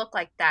needs to look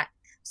like that.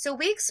 So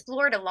we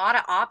explored a lot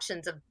of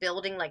options of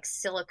building like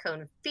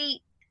silicone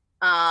feet,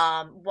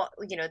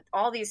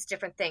 all these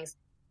different things.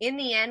 In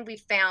the end, we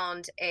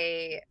found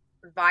a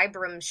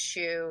Vibram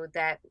shoe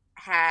that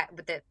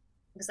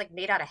was like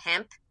made out of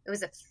hemp. It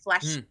was a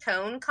flesh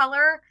tone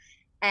color.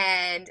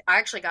 And I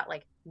actually got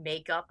like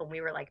makeup, and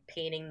we were like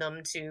painting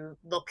them to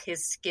look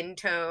his skin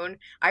tone.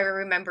 I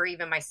remember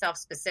even myself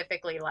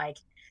specifically like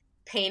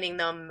painting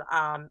them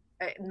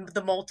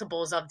the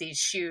multiples of these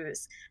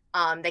shoes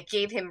that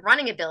gave him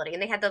running ability.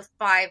 And they had the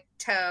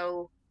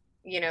 5-toe,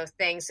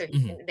 thing, so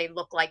they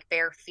look like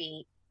bare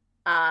feet.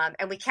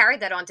 And we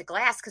carried that onto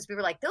Glass because we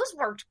were like, those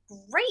worked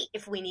great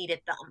if we needed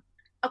them.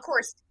 Of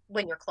course,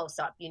 when you're close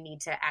up, you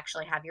need to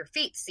actually have your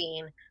feet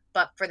seen.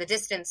 But for the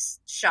distance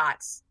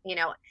shots,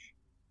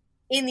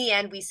 in the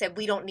end, we said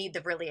we don't need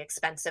the really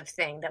expensive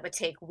thing that would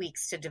take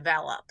weeks to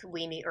develop.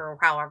 We need, or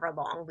however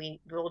long,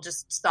 we'll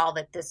just solve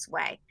it this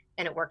way.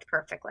 And it worked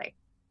perfectly.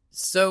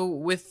 So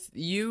with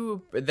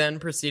you then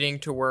proceeding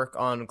to work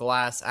on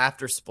Glass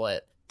after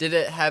Split, did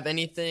it have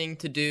anything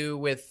to do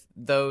with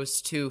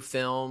those two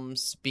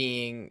films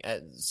being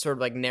sort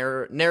of like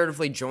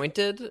narratively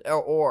jointed,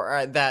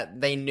 or that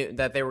they knew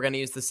that they were going to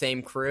use the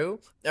same crew?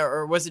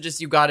 Or was it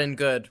just you got in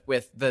good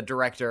with the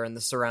director and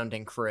the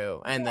surrounding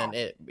crew, and then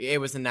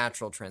it was a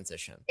natural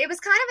transition? It was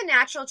kind of a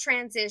natural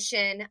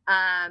transition.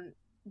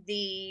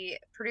 The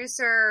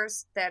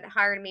producers that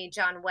hired me,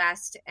 John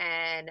West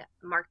and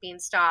Mark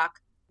Beanstalk,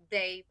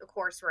 they, of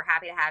course, were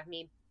happy to have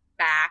me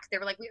back. They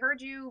were like, we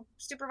heard you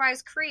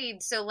supervise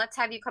Creed, so let's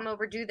have you come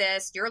over, do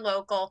this. You're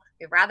local.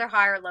 We'd rather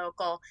hire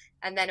local.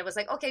 And then it was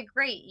like, okay,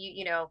 great.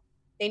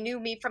 They knew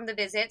me from The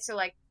Visit, so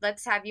like,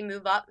 let's have you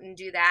move up and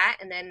do that.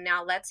 And then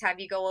now let's have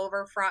you go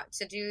over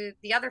to do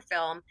the other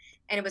film.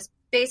 And it was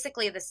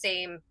basically the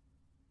same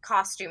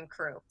costume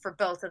crew for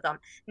both of them.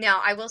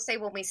 Now, I will say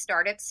when we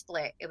started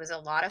Split, it was a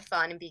lot of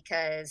fun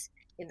because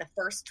in the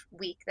first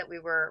week that we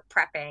were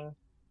prepping,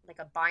 like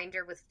a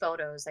binder with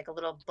photos, like a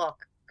little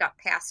book got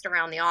passed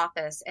around the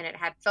office, and it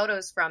had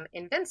photos from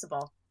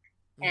Invincible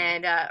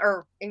and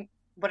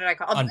what did I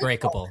call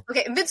Unbreakable?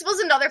 Okay, Invincible's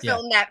another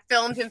film that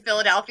filmed in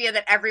Philadelphia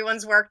that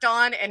everyone's worked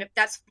on, and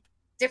that's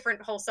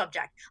different whole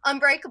subject.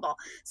 Unbreakable.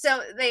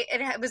 So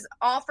it was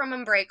all from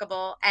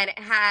Unbreakable, and it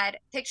had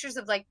pictures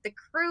of like the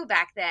crew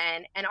back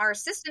then, and our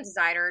assistant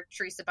designer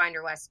Teresa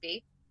Binder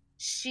Westby,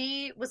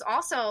 she was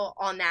also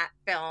on that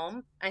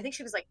film. I think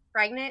she was like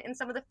pregnant in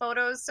some of the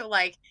photos, so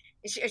like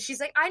she's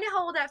like, I know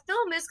how old that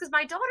film is because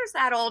my daughter's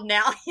that old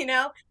now, you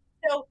know.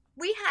 So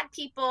we had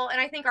people, and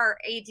I think our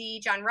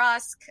AD John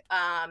Rusk,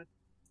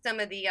 some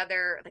of the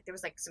other, like there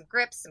was like some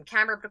grips, some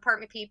camera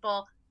department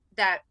people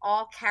that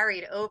all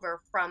carried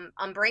over from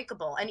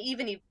Unbreakable, and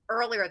even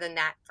earlier than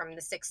that from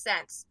The Sixth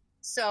Sense.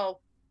 So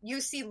you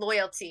see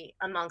loyalty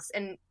amongst,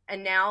 and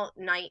now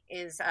Knight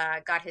is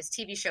got his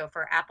TV show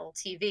for Apple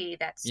TV.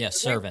 That's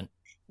Servant.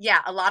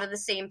 Yeah, a lot of the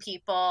same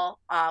people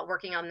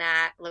working on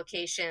that,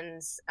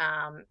 locations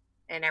and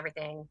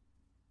everything.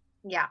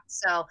 Yeah,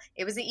 so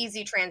it was an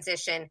easy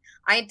transition.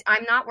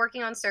 I'm not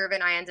working on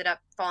Servant. I ended up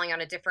falling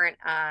on a different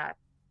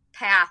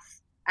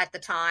path at the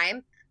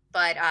time,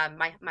 but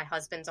my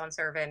husband's on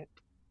Servant,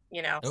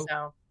 you know.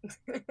 So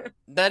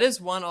that is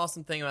one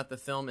awesome thing about the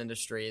film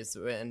industry is,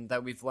 and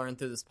that we've learned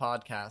through this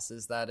podcast,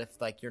 is that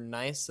if like you're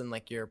nice and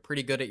like you're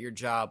pretty good at your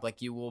job,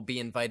 like you will be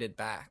invited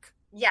back.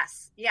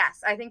 Yes,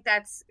 I think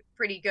that's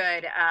pretty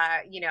good.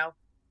 You know,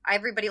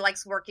 everybody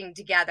likes working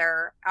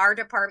together. Our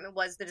department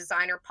was the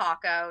designer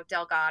Paco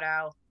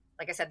Delgado,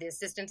 like I said, the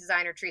assistant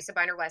designer Teresa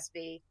Binder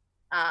Westby,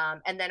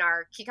 and then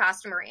our key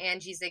costumer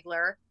Angie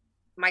Ziegler,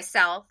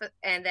 myself,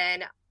 and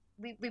then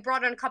we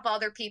brought in a couple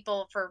other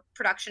people for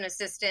production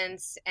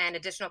assistants and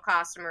additional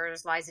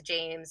costumers, Liza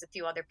James, a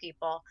few other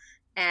people,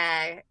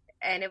 and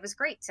it was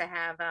great to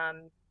have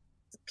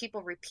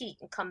people repeat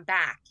and come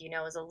back, you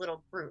know, as a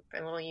little group, a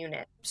little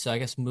unit. So I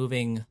guess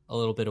moving a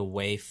little bit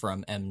away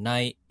from M.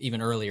 Night,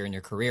 even earlier in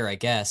your career, I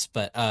guess,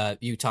 but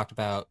you talked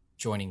about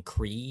joining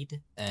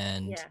Creed,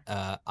 and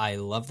I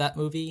love that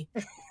movie.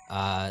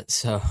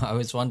 So I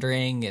was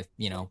wondering if,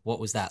 you know, what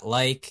was that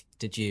like?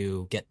 Did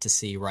you get to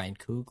see Ryan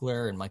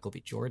Coogler and Michael B.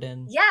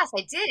 Jordan? Yes,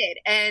 I did.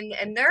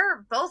 And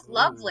they're both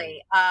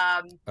lovely.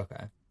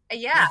 Okay.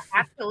 Yeah,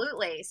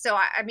 absolutely. So,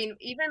 I mean,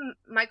 even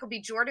Michael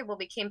B. Jordan, when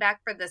we came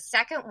back for the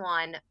second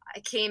one, I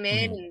came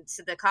in and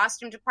so the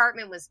costume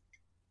department was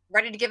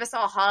ready to give us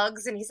all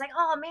hugs. And he's like,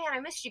 oh, man, I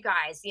missed you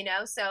guys, you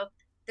know? So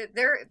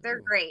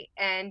they're great.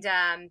 And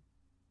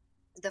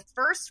the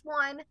first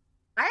one,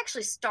 I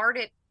actually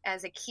started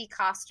as a key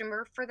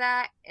costumer for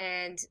that.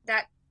 And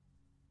that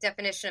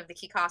definition of the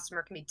key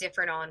costumer can be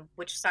different on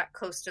which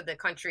coast of the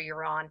country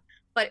you're on.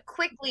 But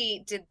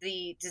quickly did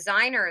the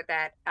designer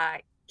that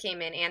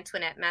came in,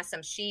 Antoinette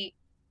Messam, she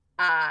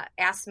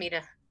asked me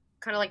to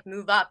kind of like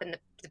move up, and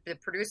the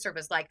producer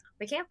was like,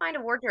 we can't find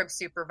a wardrobe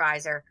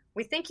supervisor.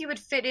 We think you would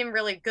fit in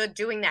really good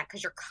doing that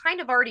because you're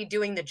kind of already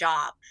doing the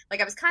job. Like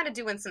I was kind of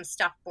doing some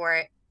stuff for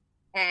it.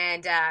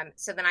 And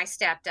so then I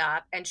stepped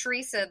up, and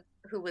Teresa,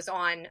 who was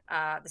on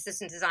the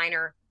assistant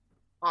designer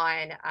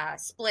on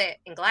Split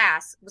and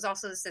Glass, was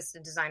also the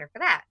assistant designer for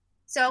that.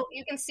 So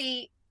you can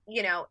see,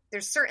 you know,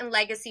 there's certain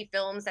legacy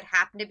films that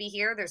happen to be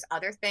here. There's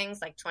other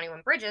things like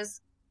 21 Bridges,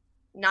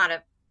 not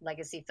a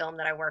legacy film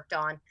that I worked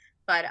on,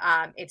 but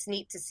it's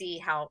neat to see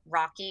how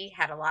Rocky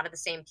had a lot of the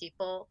same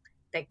people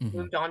that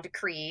moved on to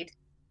Creed,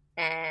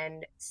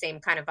 and same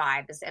kind of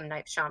vibe as M.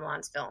 Night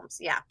Shyamalan's films.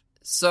 Yeah.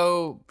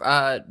 So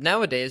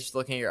nowadays,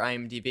 looking at your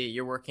IMDb,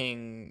 you're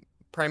working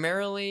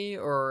primarily,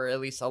 or at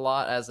least a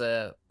lot, as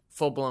a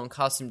full-blown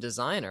costume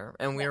designer,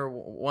 and we were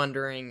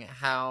wondering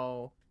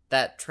how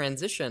that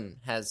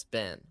transition has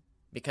been,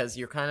 because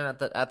you're kind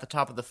of at the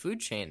top of the food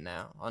chain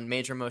now on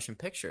major motion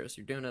pictures.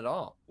 You're doing it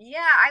all. Yeah,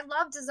 I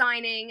love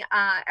designing.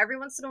 Every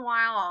once in a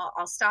while,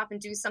 I'll stop and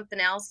do something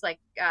else, like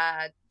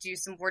do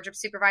some wardrobe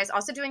supervise.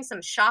 Also doing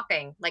some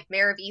shopping, like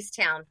Mayor of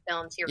Easttown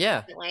filmed here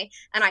recently,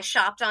 and I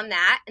shopped on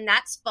that, and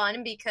that's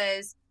fun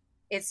because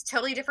it's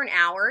totally different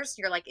hours.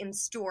 You're like in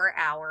store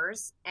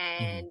hours,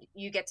 and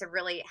you get to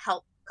really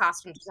help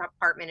costume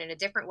department in a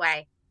different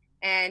way.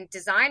 And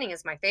designing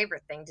is my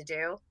favorite thing to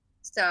do.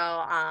 So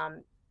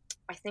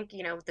I think,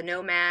 you know, the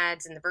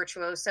Nomads and the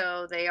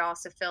Virtuoso, they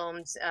also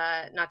filmed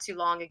not too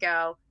long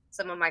ago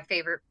some of my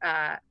favorite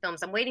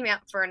films. I'm waiting out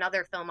for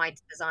another film I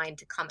designed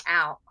to come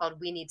out called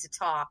We Need to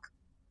Talk,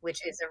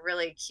 which is a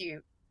really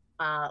cute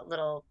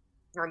little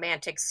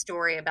romantic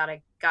story about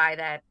a guy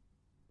that,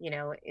 you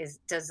know,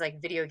 does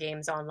like video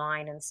games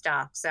online and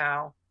stuff.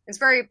 So it's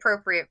very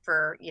appropriate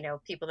for, you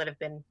know, people that have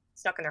been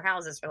stuck in their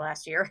houses for the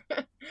last year.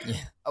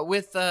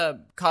 With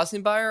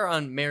Costume Buyer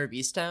on Mayor of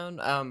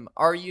Easttown,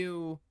 are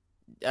you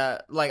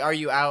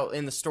out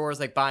in the stores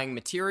like buying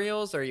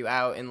materials? Are you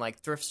out in like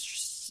thrift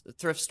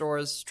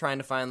stores trying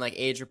to find like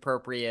age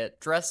appropriate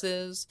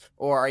dresses,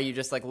 or are you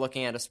just like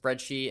looking at a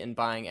spreadsheet and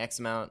buying X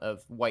amount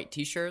of white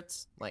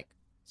t-shirts? Like,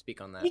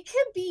 speak on that. It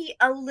could be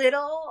a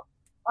little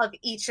of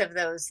each of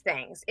those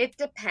things. It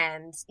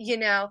depends,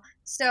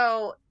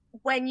 So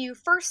when you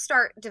first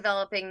start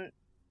developing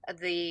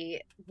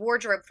the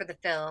wardrobe for the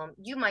film,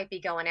 you might be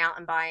going out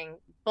and buying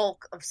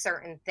bulk of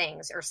certain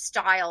things or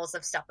styles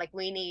of stuff. Like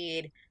we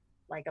need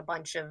like a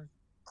bunch of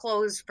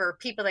clothes for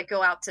people that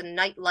go out to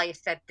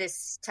nightlife at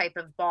this type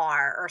of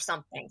bar or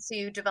something. So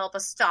you develop a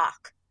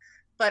stock.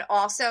 But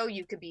also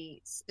you could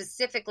be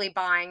specifically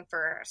buying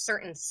for a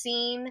certain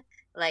scene.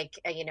 Like,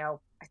 I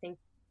think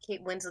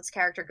Kate Winslet's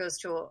character goes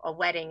to a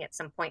wedding at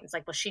some point. It's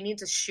like, well, she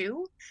needs a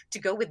shoe to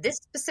go with this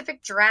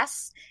specific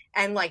dress.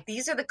 And like,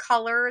 these are the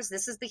colors.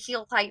 This is the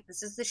heel height.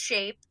 This is the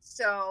shape.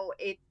 So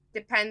it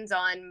depends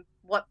on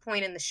what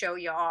point in the show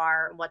you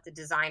are and what the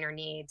designer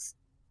needs.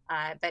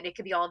 But it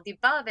could be all of the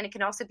above. And it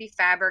can also be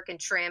fabric and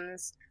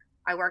trims.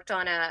 I worked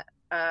on a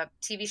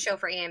TV show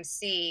for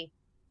AMC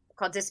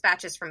called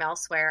Dispatches from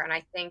Elsewhere. And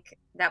I think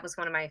that was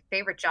one of my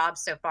favorite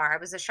jobs so far. I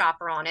was a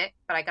shopper on it,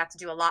 but I got to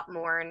do a lot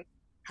more and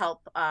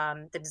help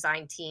the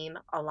design team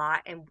a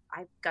lot. And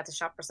I got to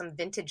shop for some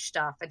vintage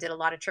stuff. I did a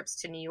lot of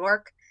trips to New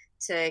York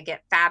to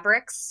get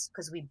fabrics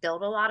because we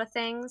built a lot of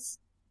things.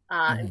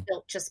 And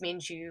built just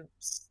means you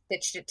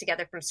stitched it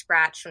together from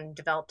scratch and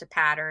developed a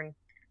pattern.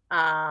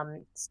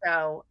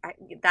 So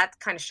that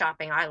kind of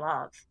shopping I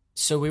love.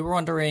 So we were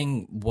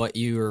wondering what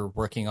you're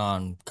working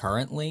on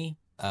currently.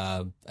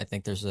 I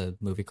think there's a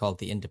movie called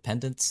The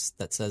Independents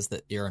that says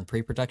that you're in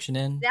pre-production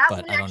in,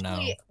 but I don't know.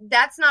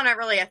 That's not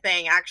really a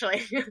thing,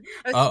 actually.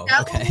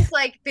 That one's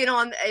like been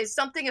on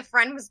something a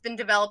friend has been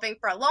developing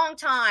for a long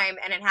time,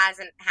 and it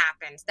hasn't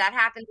happened. That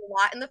happens a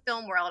lot in the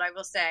film world, I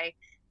will say,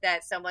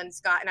 that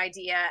someone's got an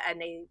idea and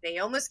they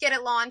almost get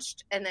it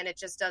launched, and then it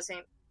just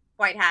doesn't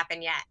quite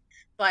happen yet.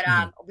 But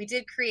we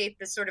did create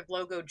this sort of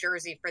logo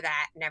jersey for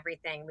that and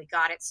everything. We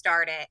got it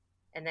started,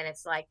 and then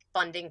it's like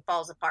funding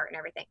falls apart and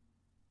everything.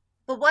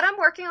 But what I'm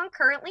working on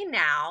currently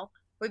now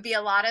would be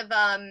a lot of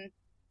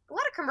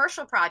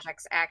commercial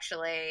projects,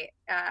 actually.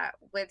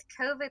 With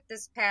COVID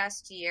this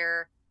past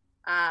year,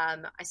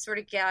 I sort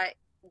of got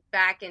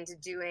back into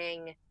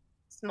doing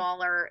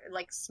smaller,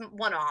 like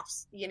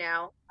one-offs,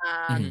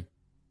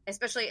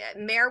 Especially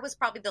Mare was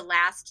probably the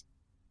last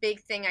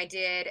big thing I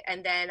did,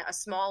 and then a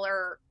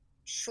smaller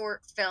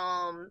short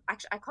film.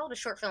 Actually, I call it a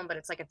short film, but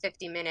it's like a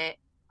 50-minute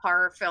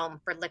horror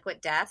film for Liquid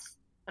Death.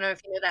 I don't know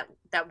if you know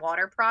that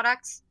water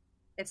product.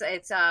 It's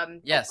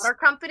yes. A water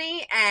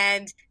company,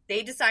 and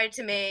they decided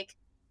to make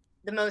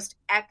the most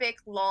epic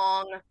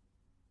long,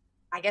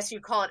 I guess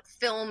you'd call it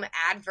film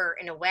advert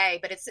in a way,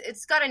 but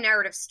it's got a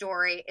narrative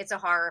story. It's a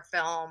horror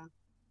film,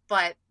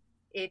 but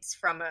it's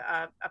from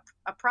a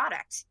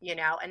product,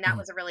 and that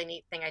was a really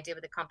neat thing I did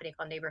with a company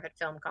called Neighborhood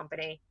Film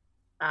Company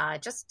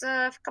just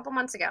a couple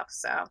months ago.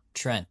 So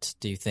Trent,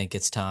 do you think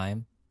it's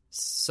time?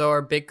 So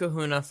our Big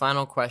Kahuna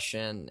final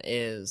question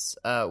is,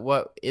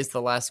 what is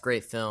the last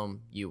great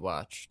film you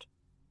watched?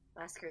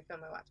 Last great film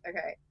I watched.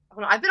 Okay.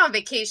 Hold on. I've been on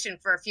vacation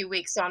for a few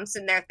weeks, so I'm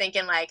sitting there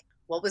thinking, like,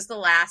 what was the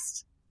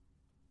last?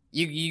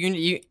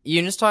 You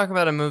just talk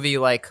about a movie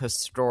like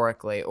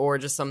historically, or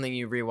just something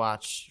you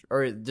rewatched,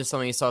 or just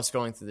something you saw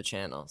scrolling through the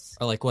channels.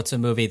 Or like, what's a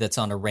movie that's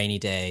on a rainy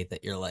day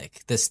that you're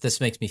like, this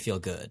makes me feel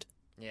good?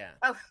 Yeah.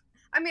 Oh,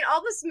 I mean,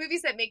 all those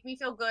movies that make me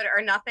feel good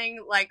are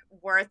nothing like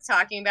worth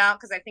talking about,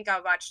 because I think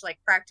I watched like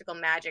Practical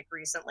Magic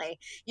recently.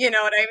 You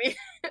know what I mean?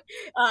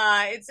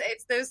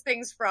 It's those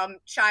things from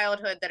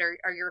childhood that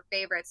are your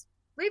favorites.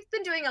 We've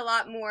been doing a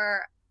lot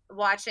more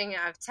watching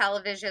of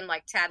television,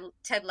 like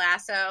Ted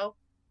Lasso.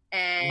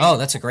 And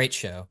that's a great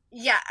show.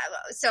 Yeah,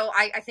 so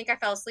I think I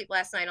fell asleep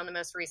last night on the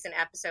most recent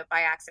episode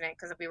by accident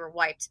because we were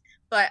wiped.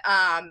 But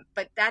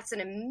that's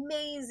an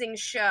amazing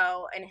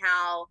show, and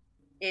how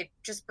it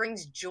just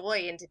brings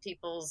joy into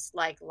people's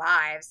like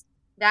lives.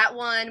 That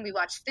one, we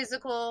watched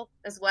Physical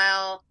as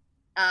well.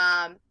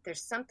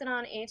 There's something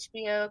on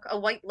HBO, a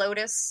White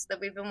Lotus, that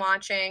we've been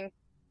watching.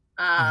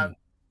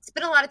 It's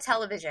been a lot of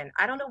television.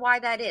 I don't know why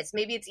that is.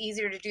 Maybe it's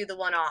easier to do the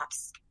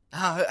one-offs.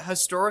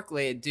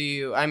 Historically, do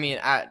you,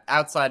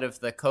 outside of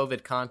the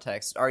COVID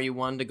context, are you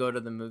one to go to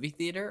the movie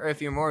theater? Or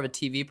if you're more of a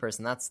TV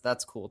person,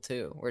 that's cool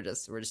too. We're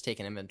just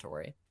taking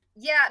inventory.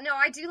 Yeah, no,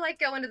 I do like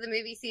going to the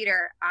movie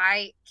theater.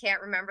 I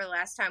can't remember the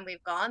last time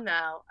we've gone,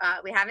 though.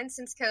 We haven't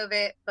since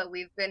COVID, but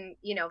we've been,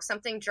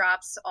 something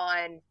drops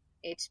on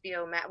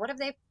HBO Max. What have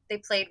they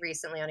played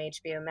recently on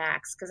HBO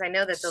Max? Because I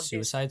know that they'll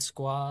Suicide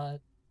Squad?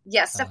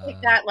 Yeah, stuff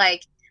like that.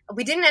 Like,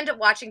 we didn't end up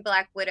watching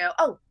Black Widow.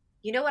 Oh,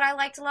 you know what I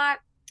liked a lot?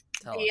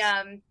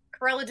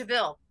 Cruella de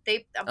Vil.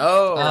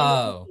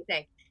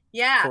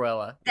 Yeah,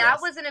 Cruella. That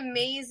was an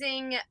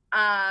amazing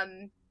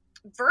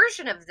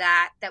version of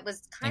that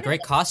was kind and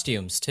great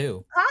costumes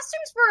too.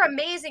 Costumes were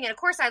amazing, and of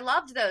course I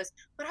loved those,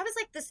 but I was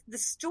like, the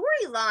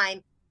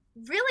storyline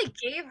really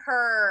gave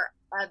her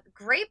a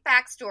great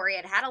backstory.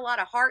 It had a lot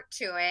of heart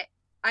to it.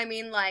 I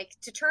mean, like,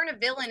 to turn a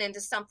villain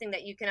into something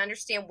that you can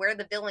understand where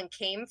the villain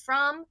came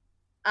from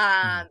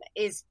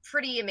is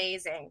pretty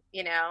amazing,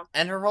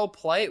 And her whole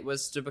plight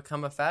was to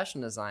become a fashion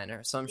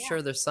designer, so I'm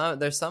sure there's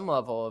some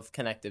level of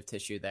connective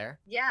tissue there.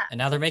 Yeah. And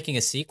now they're making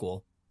a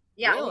sequel.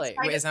 Yeah, I'm Really?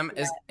 excited Wait, for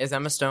that. is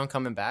Emma Stone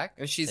coming back?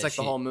 She's Says like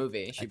the she- whole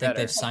movie. I She think better.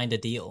 they've signed a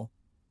deal.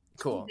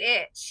 Cool. She's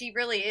it. She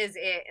really is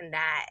it in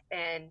that.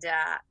 And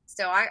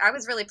so I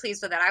was really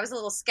pleased with that. I was a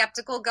little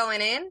skeptical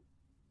going in,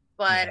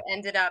 but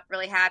ended up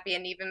really happy.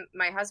 And even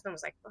my husband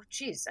was like, oh,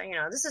 geez,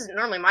 this isn't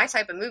normally my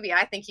type of movie.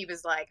 I think he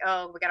was like,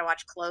 oh, we got to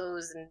watch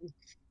Clothes and,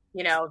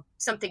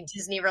 something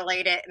Disney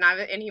related.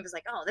 And he was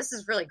like, oh, this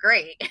is really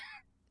great.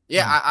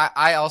 Yeah,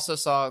 I also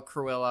saw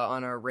Cruella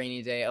on a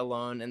rainy day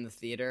alone in the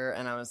theater,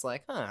 and I was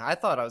like, I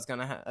thought I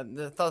thought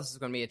this was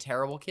gonna be a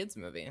terrible kids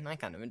movie, and I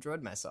kind of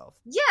enjoyed myself.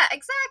 Yeah,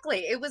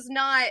 exactly. It was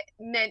not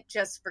meant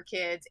just for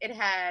kids. It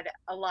had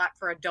a lot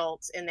for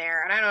adults in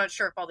there. And I'm not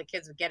sure if all the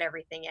kids would get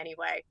everything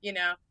anyway,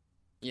 Yeah.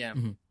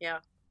 Mhm. Yeah.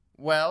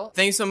 Well,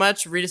 thanks so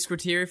much, Rita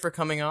Squitieri, for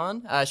coming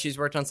on. She's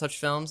worked on such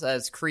films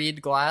as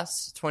Creed,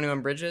 Glass,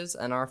 21 Bridges,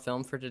 and our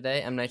film for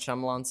today, M. Night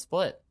Shyamalan's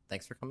Split.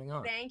 Thanks for coming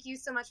on. Thank you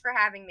so much for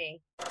having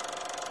me.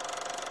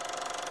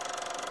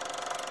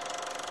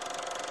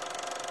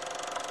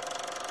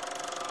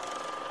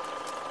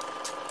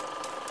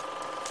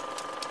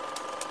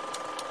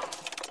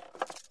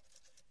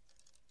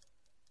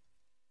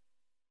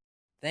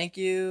 Thank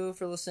you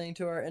for listening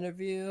to our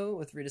interview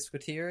with Rita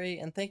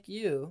Squitieri, and thank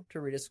you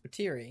to Rita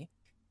Squitieri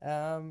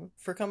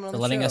for coming on For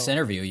the letting show. us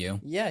interview you.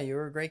 Yeah, you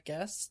were a great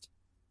guest.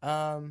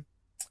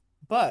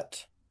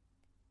 But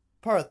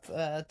Parth,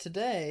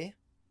 today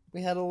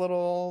we had a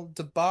little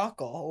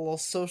debacle, a little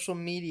social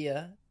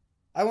media.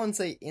 I wouldn't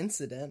say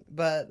incident,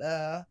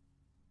 but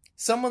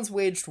someone's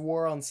waged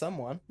war on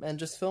someone, and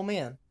just fill me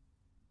in.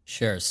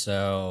 Sure.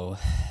 So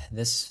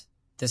this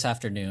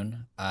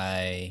afternoon,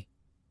 I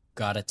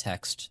got a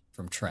text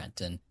from Trent,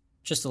 and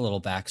just a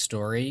little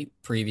backstory.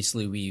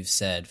 Previously, we've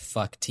said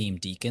fuck Team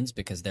Deacons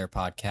because their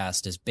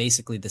podcast is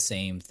basically the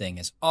same thing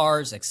as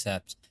ours,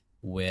 except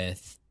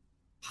with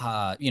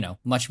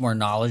much more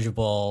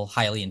knowledgeable,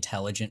 highly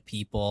intelligent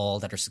people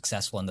that are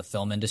successful in the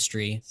film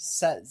industry.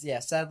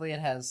 Sadly, it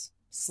has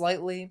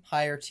slightly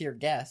higher tier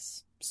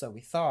guests, so we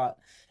thought,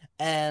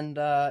 and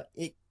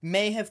it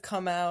may have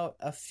come out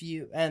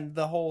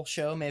the whole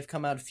show may have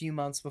come out a few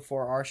months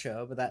before our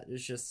show, but that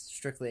is just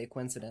strictly a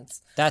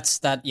coincidence. That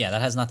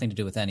has nothing to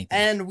do with anything.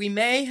 And we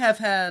may have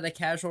had a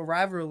casual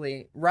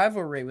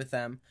rivalry with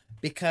them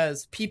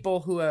because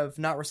people who have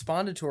not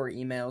responded to our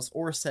emails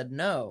or said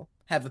no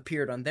have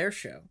appeared on their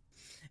show.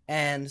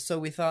 And so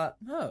we thought,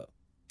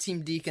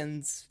 Team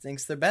Deacons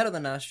thinks they're better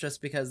than us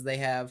just because they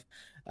have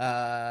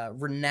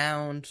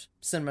renowned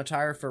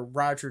cinematographer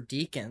Roger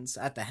Deakins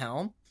at the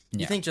helm.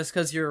 You think just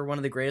because you're one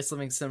of the greatest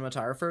living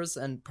cinematographers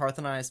and Parth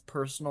and I's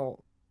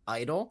personal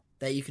idol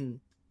that you can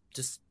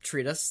just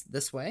treat us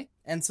this way?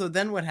 And so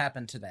then what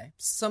happened today?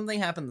 Something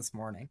happened this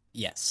morning.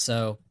 Yes,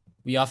 so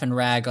we often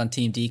rag on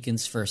Team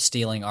Deacons for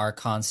stealing our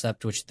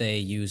concept, which they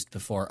used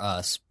before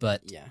us,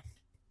 but Yeah.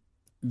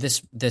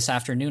 This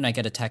afternoon I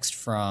get a text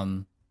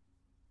from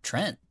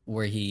Trent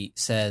where he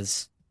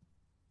says,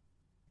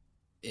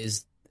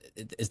 is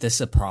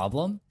this a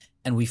problem?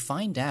 And we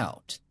find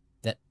out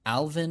that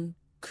Alvin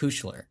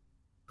Kuchler,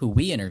 who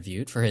we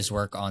interviewed for his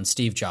work on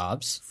Steve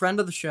Jobs, Friend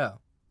of the show.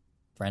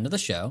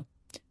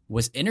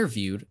 was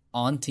interviewed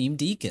on Team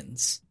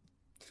Deacons.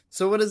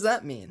 So what does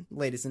that mean,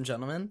 ladies and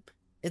gentlemen?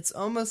 It's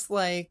almost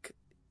like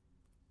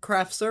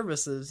craft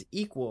services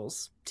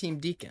equals Team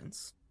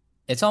Deacons.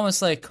 It's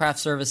almost like craft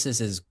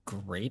services is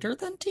greater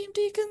than Team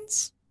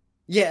Deacons.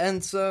 Yeah,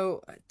 and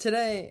so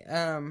today,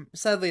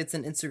 sadly it's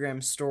an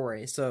Instagram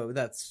story, so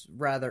that's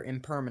rather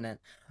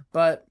impermanent,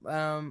 but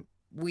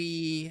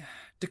we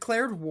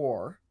declared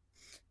war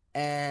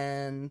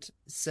and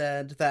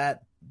said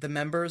that the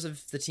members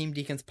of the Team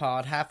Deacons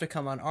pod have to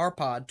come on our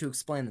pod to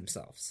explain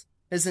themselves.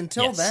 Because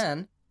until Yes.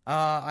 then,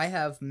 I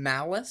have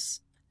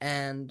malice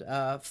and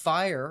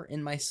fire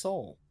in my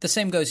soul. The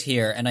same goes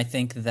here, and I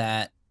think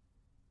that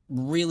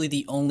really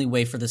the only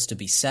way for this to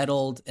be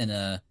settled in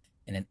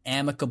an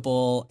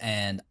amicable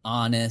and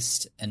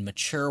honest and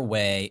mature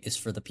way is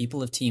for the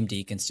people of Team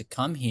Deacons to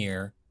come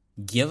here,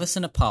 give us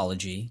an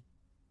apology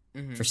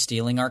for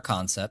stealing our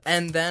concept.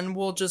 And then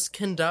we'll just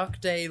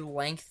conduct a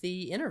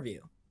lengthy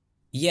interview.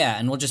 Yeah,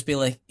 and we'll just be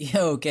like,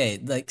 okay,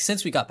 like,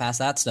 since we got past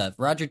that stuff,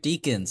 Roger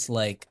Deakins,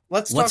 like,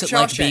 Let's what's talk it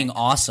like Shawshank. being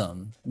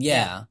awesome?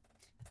 Yeah.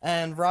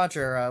 And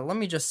Roger, let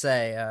me just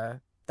say,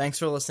 thanks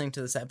for listening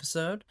to this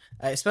episode,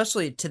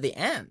 especially to the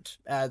end.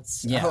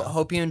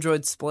 Hope you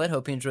enjoyed Split.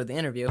 Hope you enjoyed the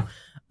interview.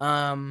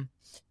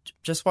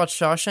 Just watched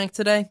Shawshank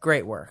today.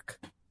 Great work.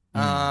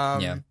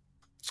 Yeah.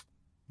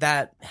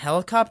 That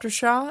helicopter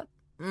shot.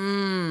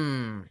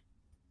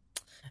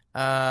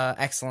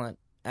 Excellent.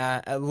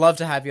 I'd love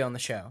to have you on the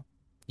show.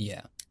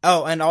 Yeah.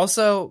 Oh, and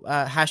also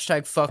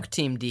hashtag fuck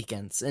Team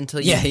Deacons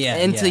until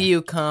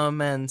you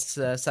come and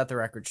set the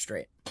record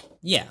straight.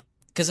 Yeah.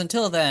 Because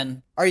until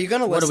then, Are you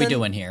gonna what listen? are we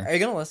doing here? Are you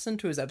gonna listen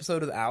to his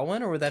episode with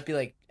Alvin, or would that be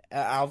like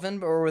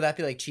Alvin, or would that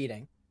be like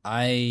cheating?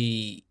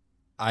 I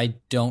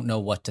don't know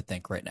what to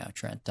think right now,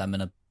 Trent. I'm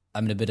in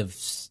a bit of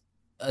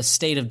a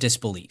state of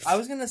disbelief. I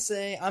was gonna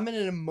say I'm in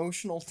an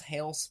emotional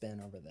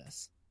tailspin over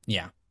this.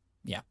 Yeah.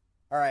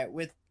 All right,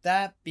 with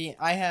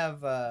I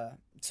have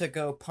to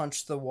go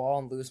punch the wall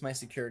and lose my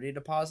security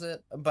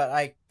deposit, but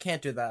I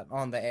can't do that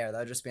on the air. That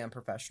would just be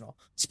unprofessional.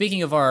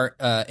 Speaking of our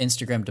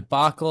Instagram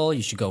debacle,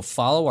 you should go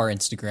follow our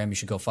Instagram. You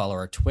should go follow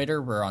our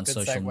Twitter. We're on Good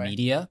social segue.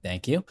 media.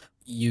 Thank you.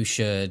 You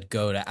should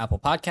go to Apple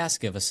Podcasts,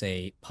 give us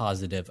a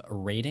positive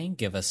rating,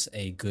 give us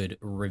a good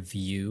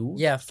review.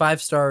 Yeah,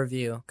 5-star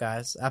review,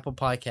 guys. Apple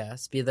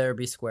Podcasts. Be there,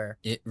 be square.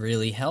 It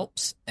really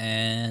helps.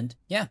 And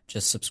yeah,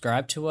 just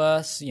subscribe to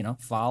us,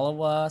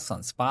 follow us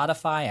on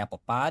Spotify,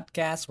 Apple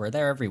Podcasts. We're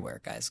there everywhere,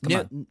 guys. Come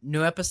on.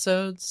 New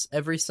episodes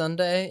every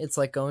Sunday. It's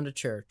like going to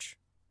church.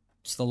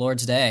 It's the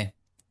Lord's Day.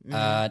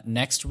 Mhm.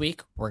 Next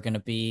week, we're going to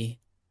be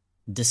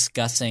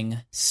discussing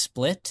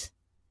Split.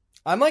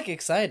 I'm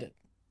excited.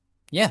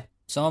 Yeah,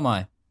 so am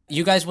I.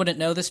 You guys wouldn't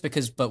know this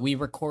but we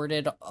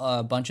recorded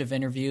a bunch of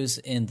interviews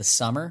in the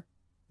summer.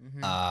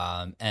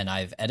 Mhm. And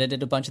I've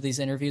edited a bunch of these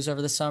interviews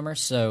over the summer.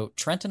 So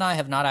Trent and I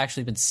have not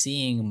actually been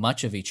seeing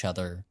much of each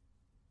other,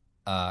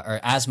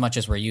 or as much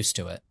as we're used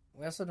to it.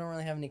 We also don't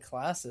really have any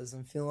classes.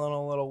 I'm feeling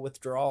a little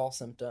withdrawal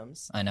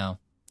symptoms. I know.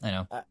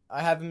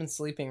 I haven't been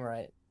sleeping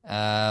right.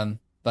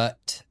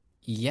 But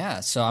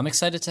yeah, so I'm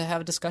excited to have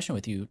a discussion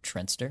with you,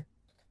 Trentster.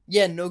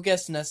 Yeah, no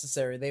guests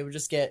necessary. They would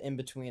just get in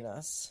between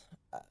us.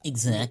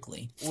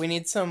 Exactly. We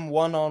need some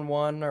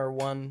one-on-one or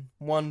one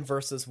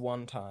versus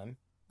one time.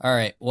 All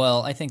right.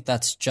 Well, I think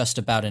that's just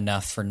about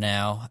enough for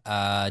now.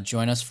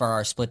 Join us for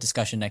our Split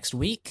discussion next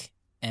week,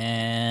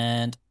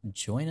 and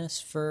join us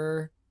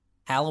for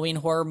Halloween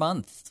Horror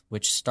Month,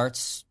 which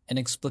starts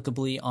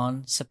inexplicably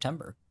on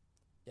September.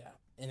 Yeah,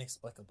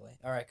 inexplicably.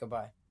 All right,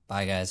 goodbye.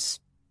 Bye, guys.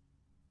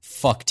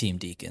 Fuck Team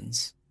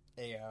Deacons.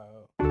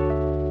 Heyo.